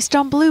to feast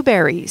on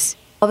blueberries.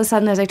 All of a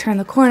sudden, as I turn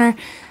the corner,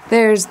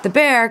 there's the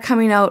bear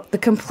coming out the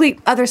complete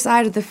other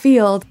side of the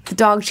field, the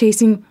dog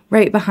chasing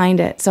right behind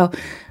it. So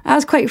I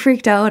was quite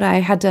freaked out. I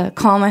had to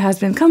call my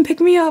husband, come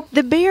pick me up.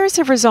 The bears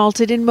have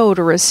resulted in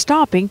motorists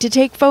stopping to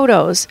take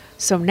photos.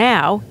 So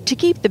now, to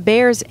keep the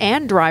bears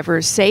and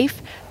drivers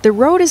safe, the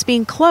road is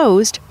being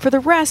closed for the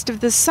rest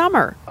of the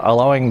summer.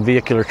 Allowing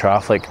vehicular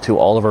traffic to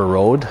Oliver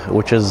Road,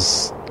 which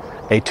is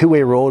a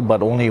two-way road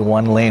but only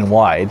one lane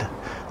wide,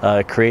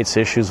 creates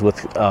issues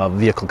with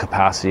vehicle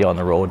capacity on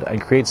the road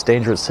and creates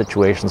dangerous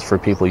situations for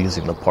people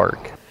using the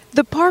park.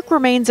 The park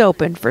remains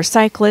open for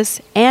cyclists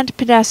and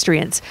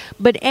pedestrians,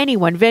 but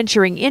anyone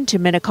venturing into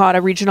Minnetonka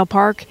Regional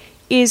Park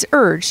is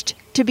urged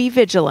to be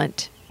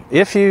vigilant.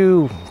 If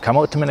you come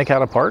out to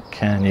Minnetonka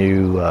Park and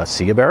you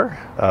see a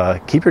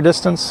bear, keep your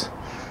distance.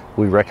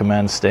 We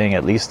recommend staying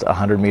at least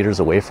 100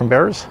 meters away from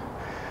bears.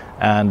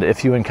 And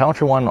if you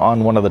encounter one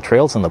on one of the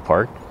trails in the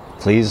park,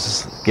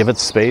 please give it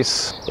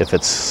space. If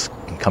it's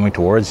coming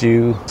towards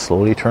you,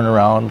 slowly turn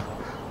around,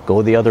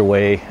 go the other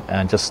way,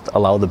 and just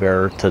allow the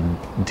bear to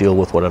deal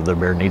with whatever the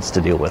bear needs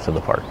to deal with in the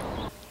park.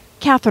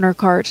 Catherine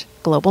Urquhart,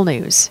 Global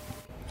News.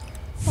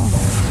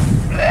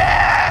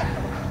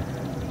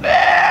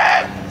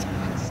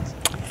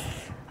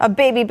 A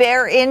baby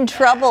bear in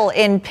trouble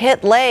in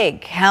Pitt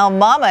Lake. How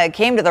Mama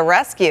came to the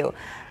rescue.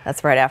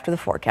 That's right after the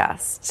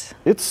forecast.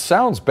 It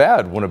sounds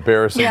bad when a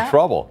bear is in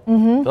trouble,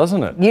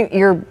 doesn't it?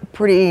 You're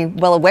pretty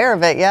well aware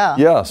of it, yeah.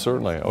 Yeah,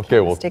 certainly. Okay,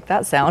 well, take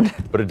that sound.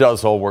 But it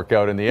does all work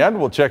out in the end.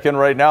 We'll check in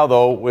right now,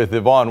 though, with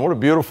Yvonne. What a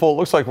beautiful,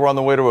 looks like we're on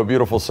the way to a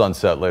beautiful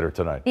sunset later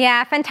tonight.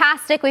 Yeah,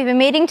 fantastic. We've been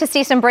waiting to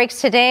see some breaks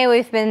today.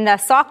 We've been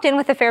socked in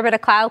with a fair bit of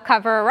cloud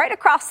cover right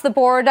across the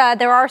board.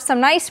 There are some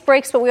nice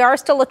breaks, but we are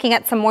still looking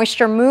at some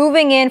moisture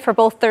moving in for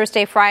both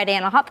Thursday, Friday,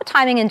 and I'll have the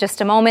timing in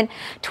just a moment.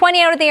 20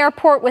 out of the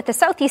airport with a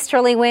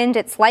southeasterly wind.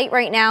 It's light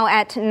right now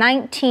at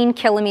 19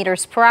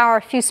 kilometers per hour.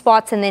 A few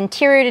spots in the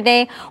interior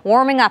today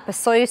warming up as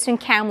Soyuz and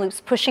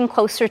Kamloops pushing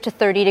closer to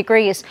 30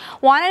 degrees.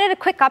 Wanted a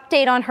quick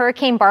update on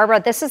Hurricane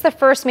Barbara. This is the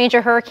first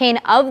major hurricane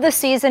of the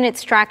season.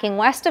 It's tracking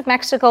west of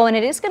Mexico and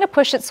it is going to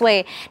push its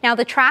way. Now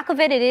the track of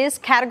it is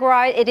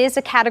categorized. It is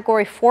a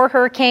Category 4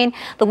 hurricane.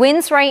 The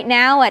winds right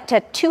now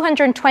at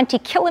 220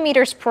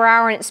 kilometers per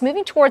hour and it's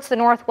moving towards the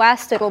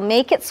northwest. It'll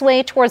make its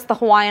way towards the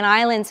Hawaiian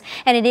Islands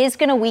and it is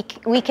going to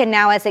weaken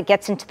now as it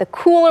gets into the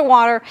cooler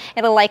water.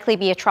 It'll likely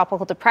be a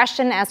tropical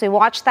depression as we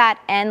watch that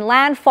and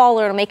landfall.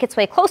 It'll make its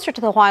way closer to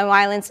the Hawaiian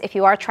Islands if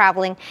you are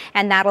traveling,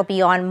 and that'll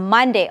be on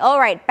Monday. All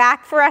right,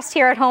 back for us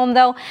here at home,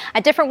 though.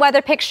 A different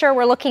weather picture.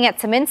 We're looking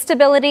at some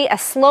instability, a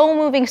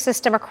slow-moving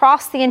system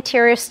across the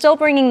interior, still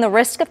bringing the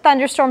risk of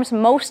thunderstorms.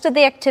 Most of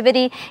the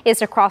activity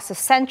is across the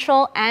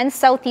central and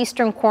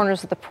southeastern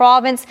corners of the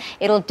province.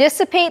 It'll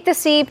dissipate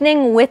this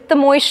evening with the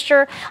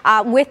moisture,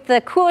 with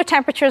the cooler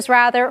temperatures,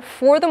 rather.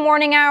 For the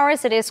morning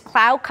hours, it is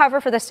cloud cover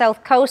for the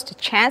south coast. A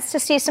chance to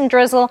see some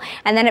drizzle,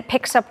 and then it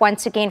picks up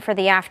once again for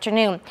the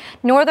afternoon.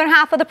 Northern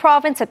half of the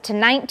province up to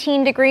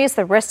 19 degrees.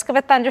 The risk of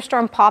a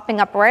thunderstorm popping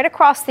up right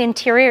across the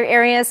interior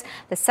areas.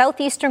 The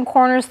southeastern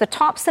corners, the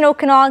tops in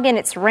Okanagan,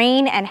 it's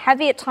rain and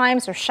heavy at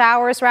times, or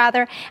showers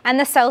rather. And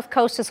the south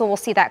coast as well, we'll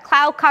see that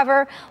cloud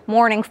cover,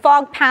 morning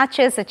fog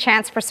patches, a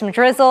chance for some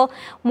drizzle,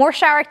 more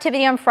shower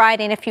activity on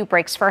Friday, and a few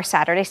breaks for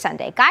Saturday,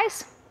 Sunday.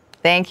 Guys?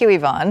 Thank you,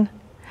 Yvonne.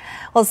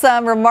 Well,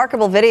 some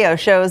remarkable video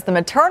shows the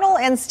maternal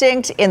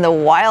instinct in the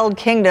wild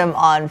kingdom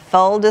on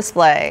full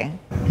display.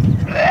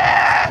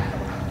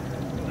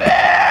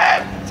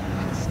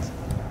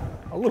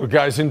 A little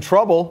guy's in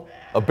trouble.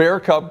 A bear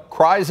cub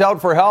cries out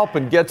for help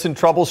and gets in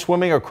trouble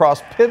swimming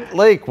across Pitt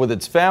Lake with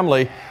its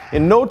family.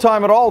 In no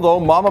time at all, though,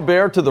 Mama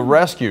Bear to the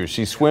rescue.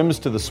 She swims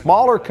to the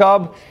smaller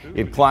cub.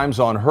 It climbs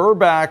on her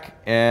back,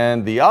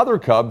 and the other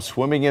cub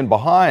swimming in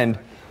behind.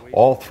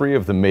 All three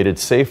of them made it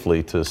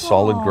safely to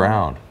solid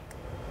ground.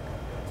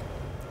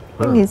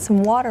 We need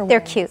some water. They're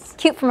cute.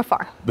 Cute from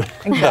afar.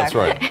 That's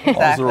right.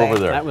 Exactly. Over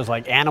there. That was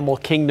like Animal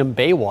Kingdom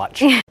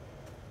Baywatch.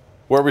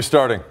 Where are we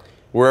starting?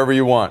 Wherever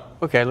you want.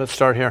 Okay, let's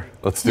start here.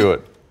 Let's do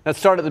it. Let's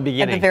start at the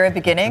beginning. At the very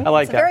beginning? I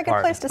like it's that a very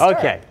part. good place to start.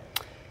 Okay.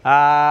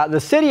 The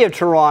city of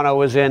Toronto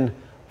was in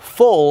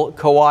full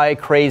Kawhi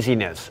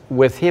craziness,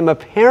 with him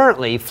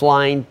apparently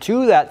flying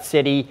to that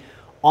city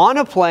on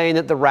a plane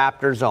that the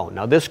Raptors own.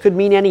 Now, this could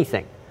mean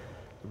anything.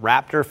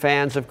 Raptor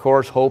fans, of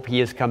course, hope he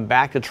has come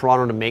back to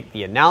Toronto to make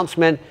the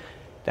announcement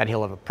that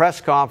he'll have a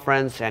press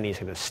conference and he's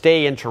going to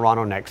stay in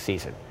Toronto next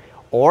season.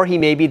 Or he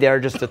may be there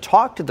just to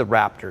talk to the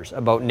Raptors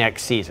about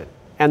next season,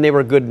 and they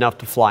were good enough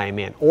to fly him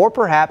in. Or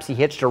perhaps he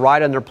hitched a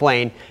ride on their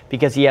plane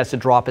because he has to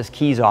drop his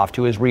keys off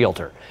to his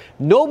realtor.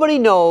 Nobody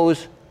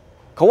knows.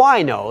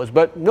 Kawhi knows,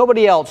 but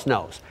nobody else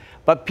knows.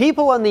 But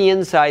people on the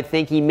inside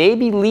think he may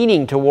be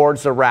leaning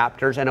towards the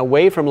Raptors and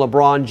away from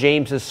LeBron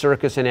James's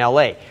circus in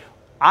LA.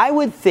 I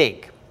would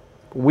think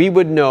we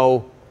would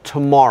know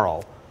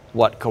tomorrow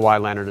what Kawhi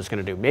Leonard is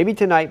going to do. Maybe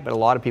tonight, but a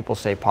lot of people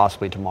say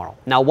possibly tomorrow.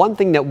 Now, one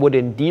thing that would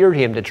endear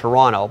him to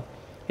Toronto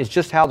is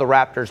just how the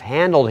Raptors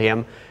handled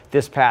him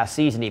this past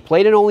season. He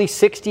played in only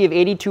 60 of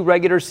 82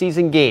 regular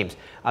season games,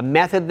 a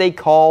method they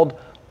called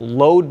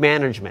load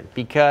management,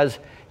 because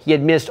he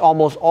had missed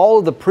almost all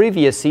of the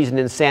previous season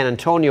in San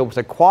Antonio with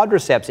a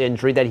quadriceps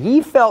injury that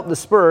he felt the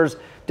Spurs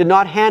did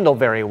not handle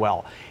very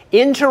well.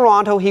 In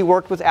Toronto, he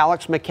worked with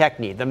Alex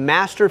McKechnie, the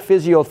master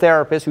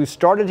physiotherapist who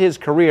started his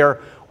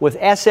career with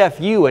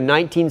SFU in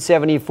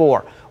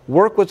 1974,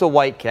 worked with the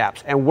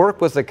Whitecaps, and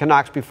worked with the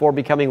Canucks before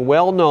becoming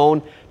well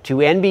known to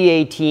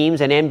NBA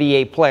teams and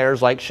NBA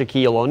players like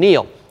Shaquille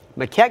O'Neal.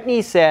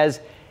 McKechnie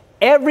says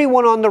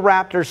everyone on the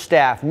Raptors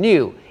staff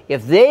knew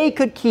if they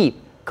could keep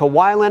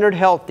Kawhi Leonard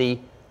healthy,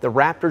 the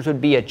Raptors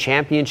would be a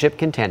championship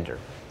contender.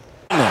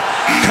 Curry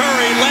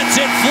lets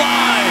it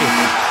fly.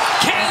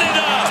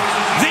 Canada,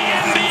 the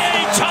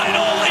NBA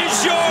title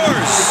is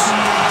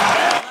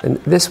yours.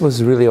 And this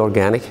was really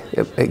organic.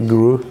 It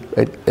grew.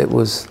 It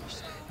was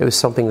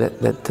something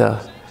that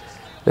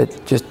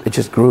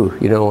just grew,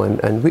 you know.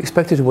 And we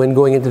expected to win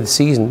going into the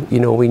season. You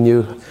know, we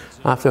knew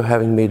after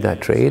having made that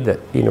trade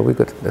that, you know, we've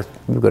got a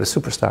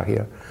superstar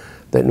here,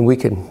 that we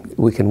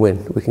can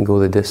win. We can go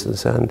the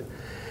distance. And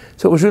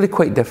so it was really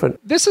quite different.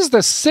 This is the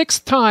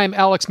 6th time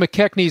Alex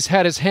McKechnie's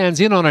had his hands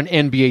in on an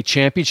NBA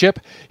championship.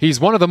 He's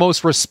one of the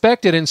most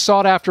respected and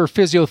sought-after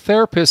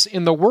physiotherapists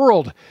in the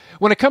world.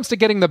 When it comes to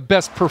getting the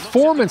best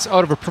performance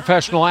out of a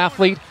professional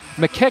athlete,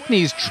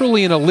 McKechnie's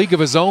truly in a league of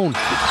his own.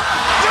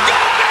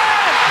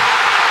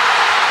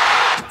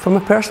 From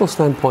a personal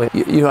standpoint,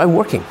 you know, I'm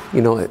working.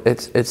 You know,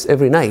 it's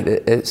every night.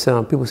 It's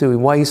people say, well,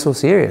 "Why are you so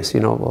serious?" You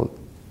know, well,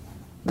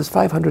 there's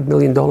 $500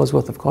 million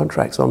worth of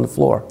contracts on the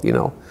floor. You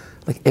know,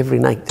 like every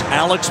night.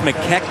 Alex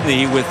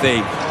McKechnie with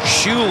a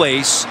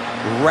shoelace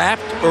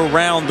wrapped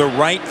around the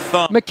right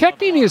thumb.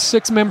 McKechnie and his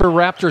 6-member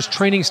Raptors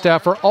training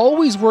staff are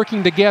always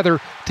working together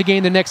to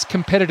gain the next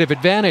competitive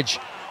advantage.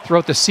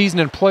 Throughout the season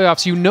and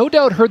playoffs, you no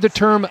doubt heard the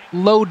term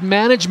load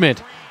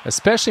management,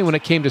 especially when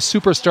it came to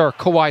superstar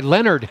Kawhi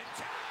Leonard.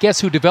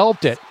 Guess who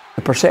developed it?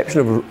 The perception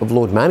of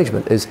load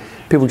management is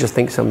people just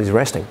think somebody's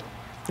resting.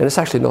 And it's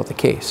actually not the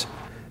case.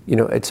 You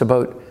know, it's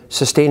about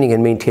sustaining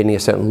and maintaining a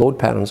certain load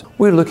patterns.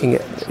 We're looking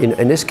at,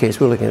 in this case,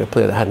 we're looking at a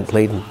player that hadn't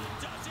played in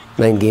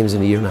 9 games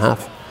in a year and a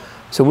half.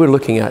 So we're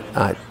looking at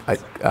how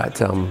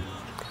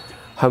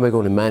am I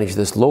going to manage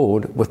this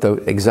load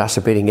without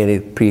exacerbating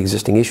any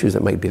pre-existing issues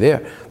that might be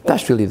there.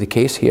 That's really the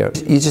case here.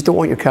 You just don't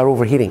want your car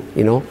overheating,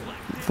 you know,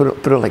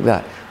 put it like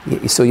that.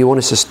 So you want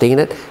to sustain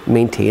it,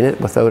 maintain it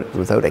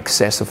without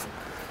excessive,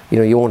 you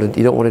know, you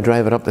don't want to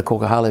drive it up the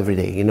Coquihalla every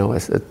day, you know,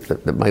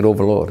 it might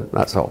overload,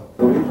 that's all.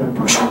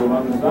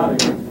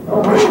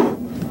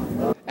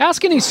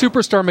 Ask any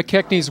superstar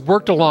McKechnie's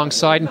worked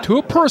alongside, and to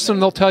a person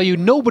they'll tell you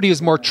nobody is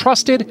more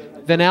trusted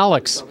than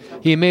Alex.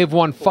 He may have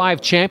won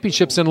 5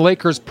 championships in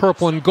Lakers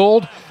purple and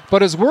gold,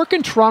 but his work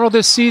in Toronto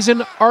this season,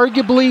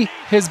 arguably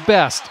his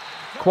best.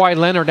 Kawhi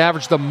Leonard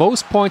averaged the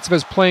most points of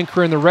his playing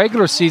career in the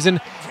regular season,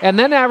 and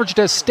then averaged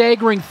a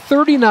staggering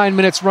 39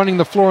 minutes running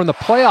the floor in the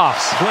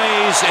playoffs.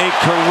 Plays a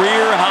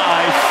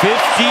career-high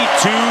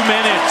 52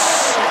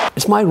 minutes.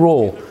 It's my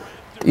role,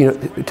 you know,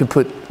 to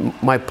put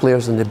my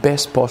players in the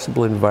best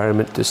possible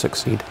environment to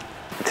succeed.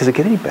 Does it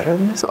get any better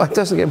than this? Oh, it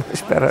doesn't get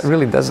much better. It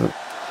really doesn't.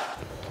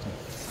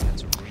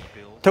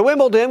 To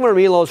Wimbledon, where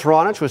Milos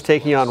Raonic was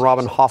taking on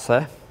Robin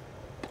Haase.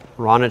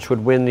 Raonic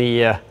would win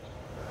the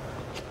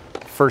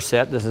first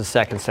set. This is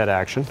second set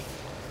action.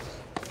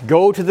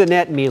 Go to the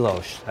net,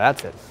 Milos.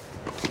 That's it.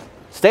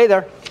 Stay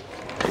there.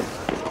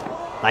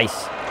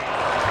 Nice.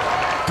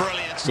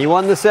 He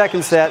won the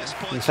second set.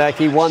 In fact,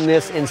 he won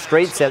this in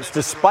straight sets,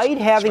 despite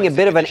having a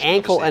bit of an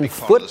ankle and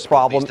foot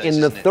problem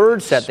in the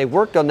third set. They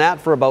worked on that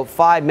for about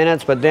 5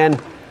 minutes, but then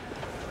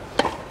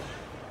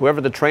whoever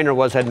the trainer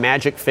was had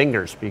magic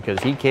fingers, because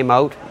he came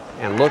out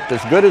and looked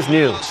as good as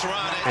new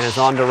and is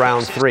on to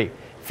round 3.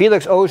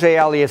 Felix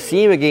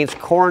Auger-Aliassime against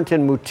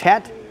Corentin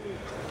Moutet.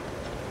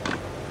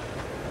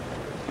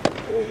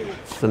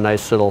 It's a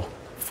nice little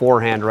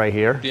forehand right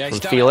here from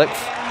Felix.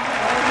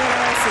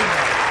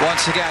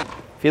 Once again.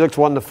 Felix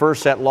won the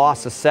first set,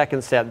 lost the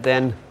second set,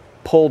 then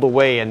pulled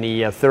away in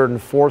the third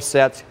and fourth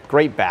sets.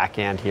 Great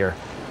backhand here.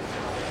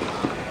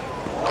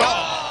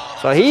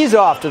 So he's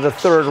off to the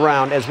third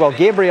round as well.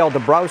 Gabrielle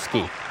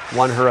Dabrowski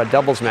won her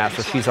doubles match,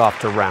 so she's off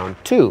to round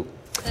 2.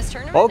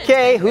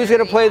 Okay, who's going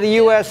to play the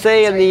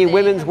USA in the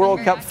Women's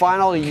World Cup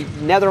final? The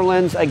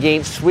Netherlands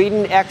against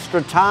Sweden.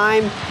 Extra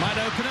time.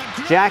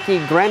 Jackie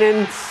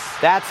Grennen,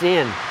 that's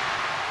in.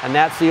 And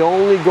that's the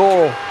only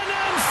goal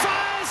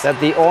that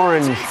the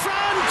Orange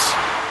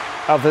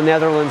of the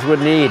Netherlands would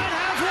need.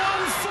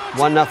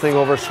 1-0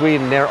 over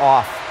Sweden. They're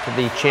off to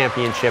the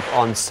championship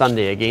on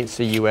Sunday against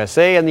the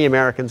USA, and the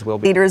Americans will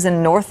be leaders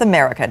in North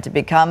America to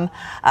become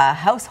a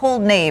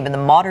household name in the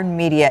modern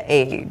media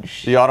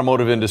age. The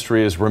automotive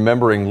industry is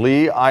remembering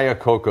Lee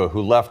Iacocca,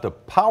 who left a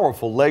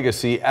powerful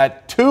legacy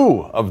at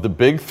 2 of the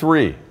big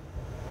 3.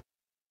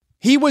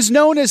 He was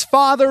known as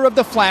father of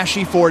the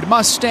flashy Ford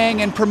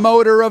Mustang and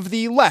promoter of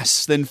the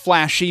less than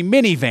flashy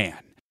minivan.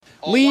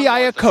 Lee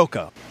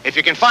Iacocca. If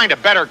you can find a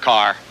better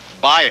car,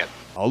 buy it.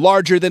 A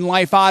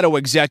larger-than-life auto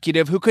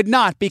executive who could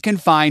not be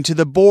confined to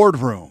the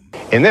boardroom.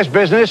 In this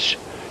business,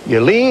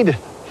 you lead,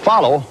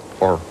 follow,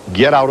 or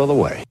get out of the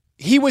way.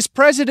 He was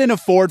president of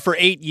Ford for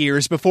 8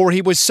 years before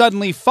he was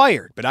suddenly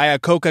fired, but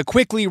Iacocca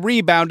quickly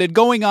rebounded,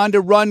 going on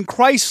to run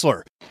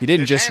Chrysler. He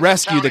didn't just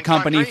rescue the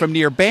company from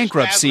near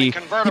bankruptcy,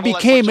 he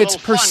became its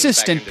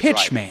persistent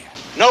pitchman.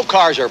 No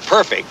cars are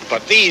perfect,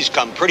 but these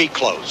come pretty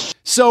close.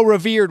 So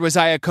revered was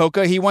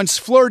Iacocca, he once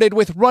flirted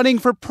with running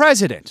for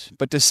president,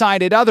 but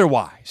decided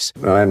otherwise.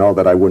 I know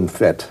that I wouldn't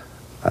fit.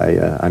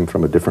 I'm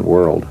from a different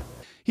world.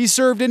 He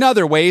served in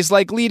other ways,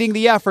 like leading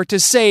the effort to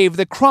save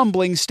the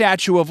crumbling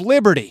Statue of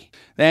Liberty.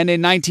 Then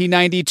in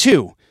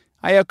 1992,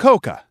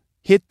 Iacocca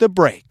hit the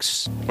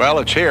brakes. Well,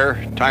 it's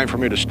here. Time for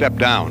me to step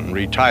down and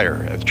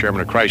retire as chairman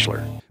of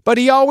Chrysler. But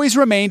he always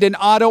remained an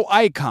auto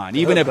icon,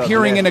 even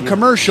appearing in a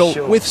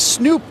commercial with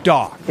Snoop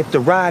Dogg. If the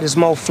ride is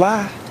more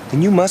fly,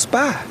 then you must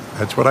buy.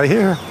 That's what I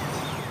hear.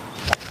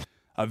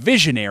 A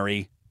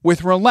visionary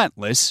with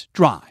relentless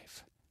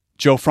drive.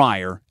 Joe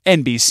Fryer,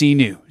 NBC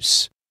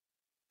News.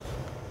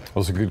 That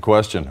was a good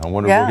question. I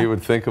wonder what he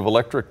would think of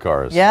electric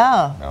cars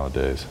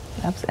nowadays.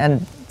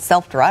 And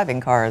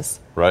self-driving cars.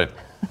 Right.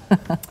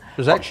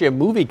 There's actually a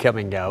movie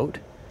coming out.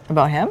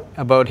 About him?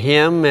 About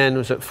him, and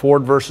was it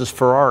Ford versus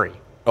Ferrari?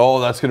 Oh,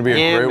 that's going to be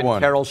a great one.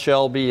 Carroll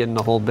Shelby and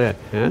the whole bit.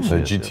 Yes, the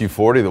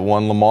GT40 that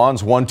won Le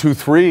Mans 1, 2,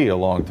 3 a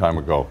long time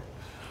ago.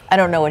 I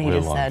don't know what he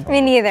just said.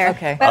 Me neither.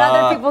 Okay. But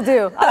other people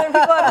do. Other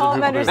people at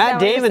home understand. Matt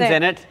Damon's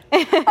in it.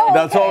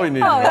 That's all we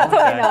need. Oh, that's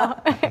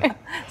all we know.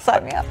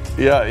 Sign me up.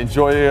 Yeah,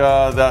 enjoy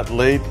that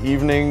late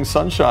evening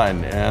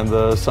sunshine and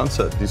the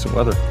sunset. Decent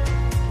weather.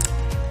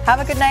 Have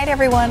a good night,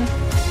 everyone.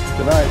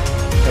 Good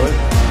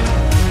night.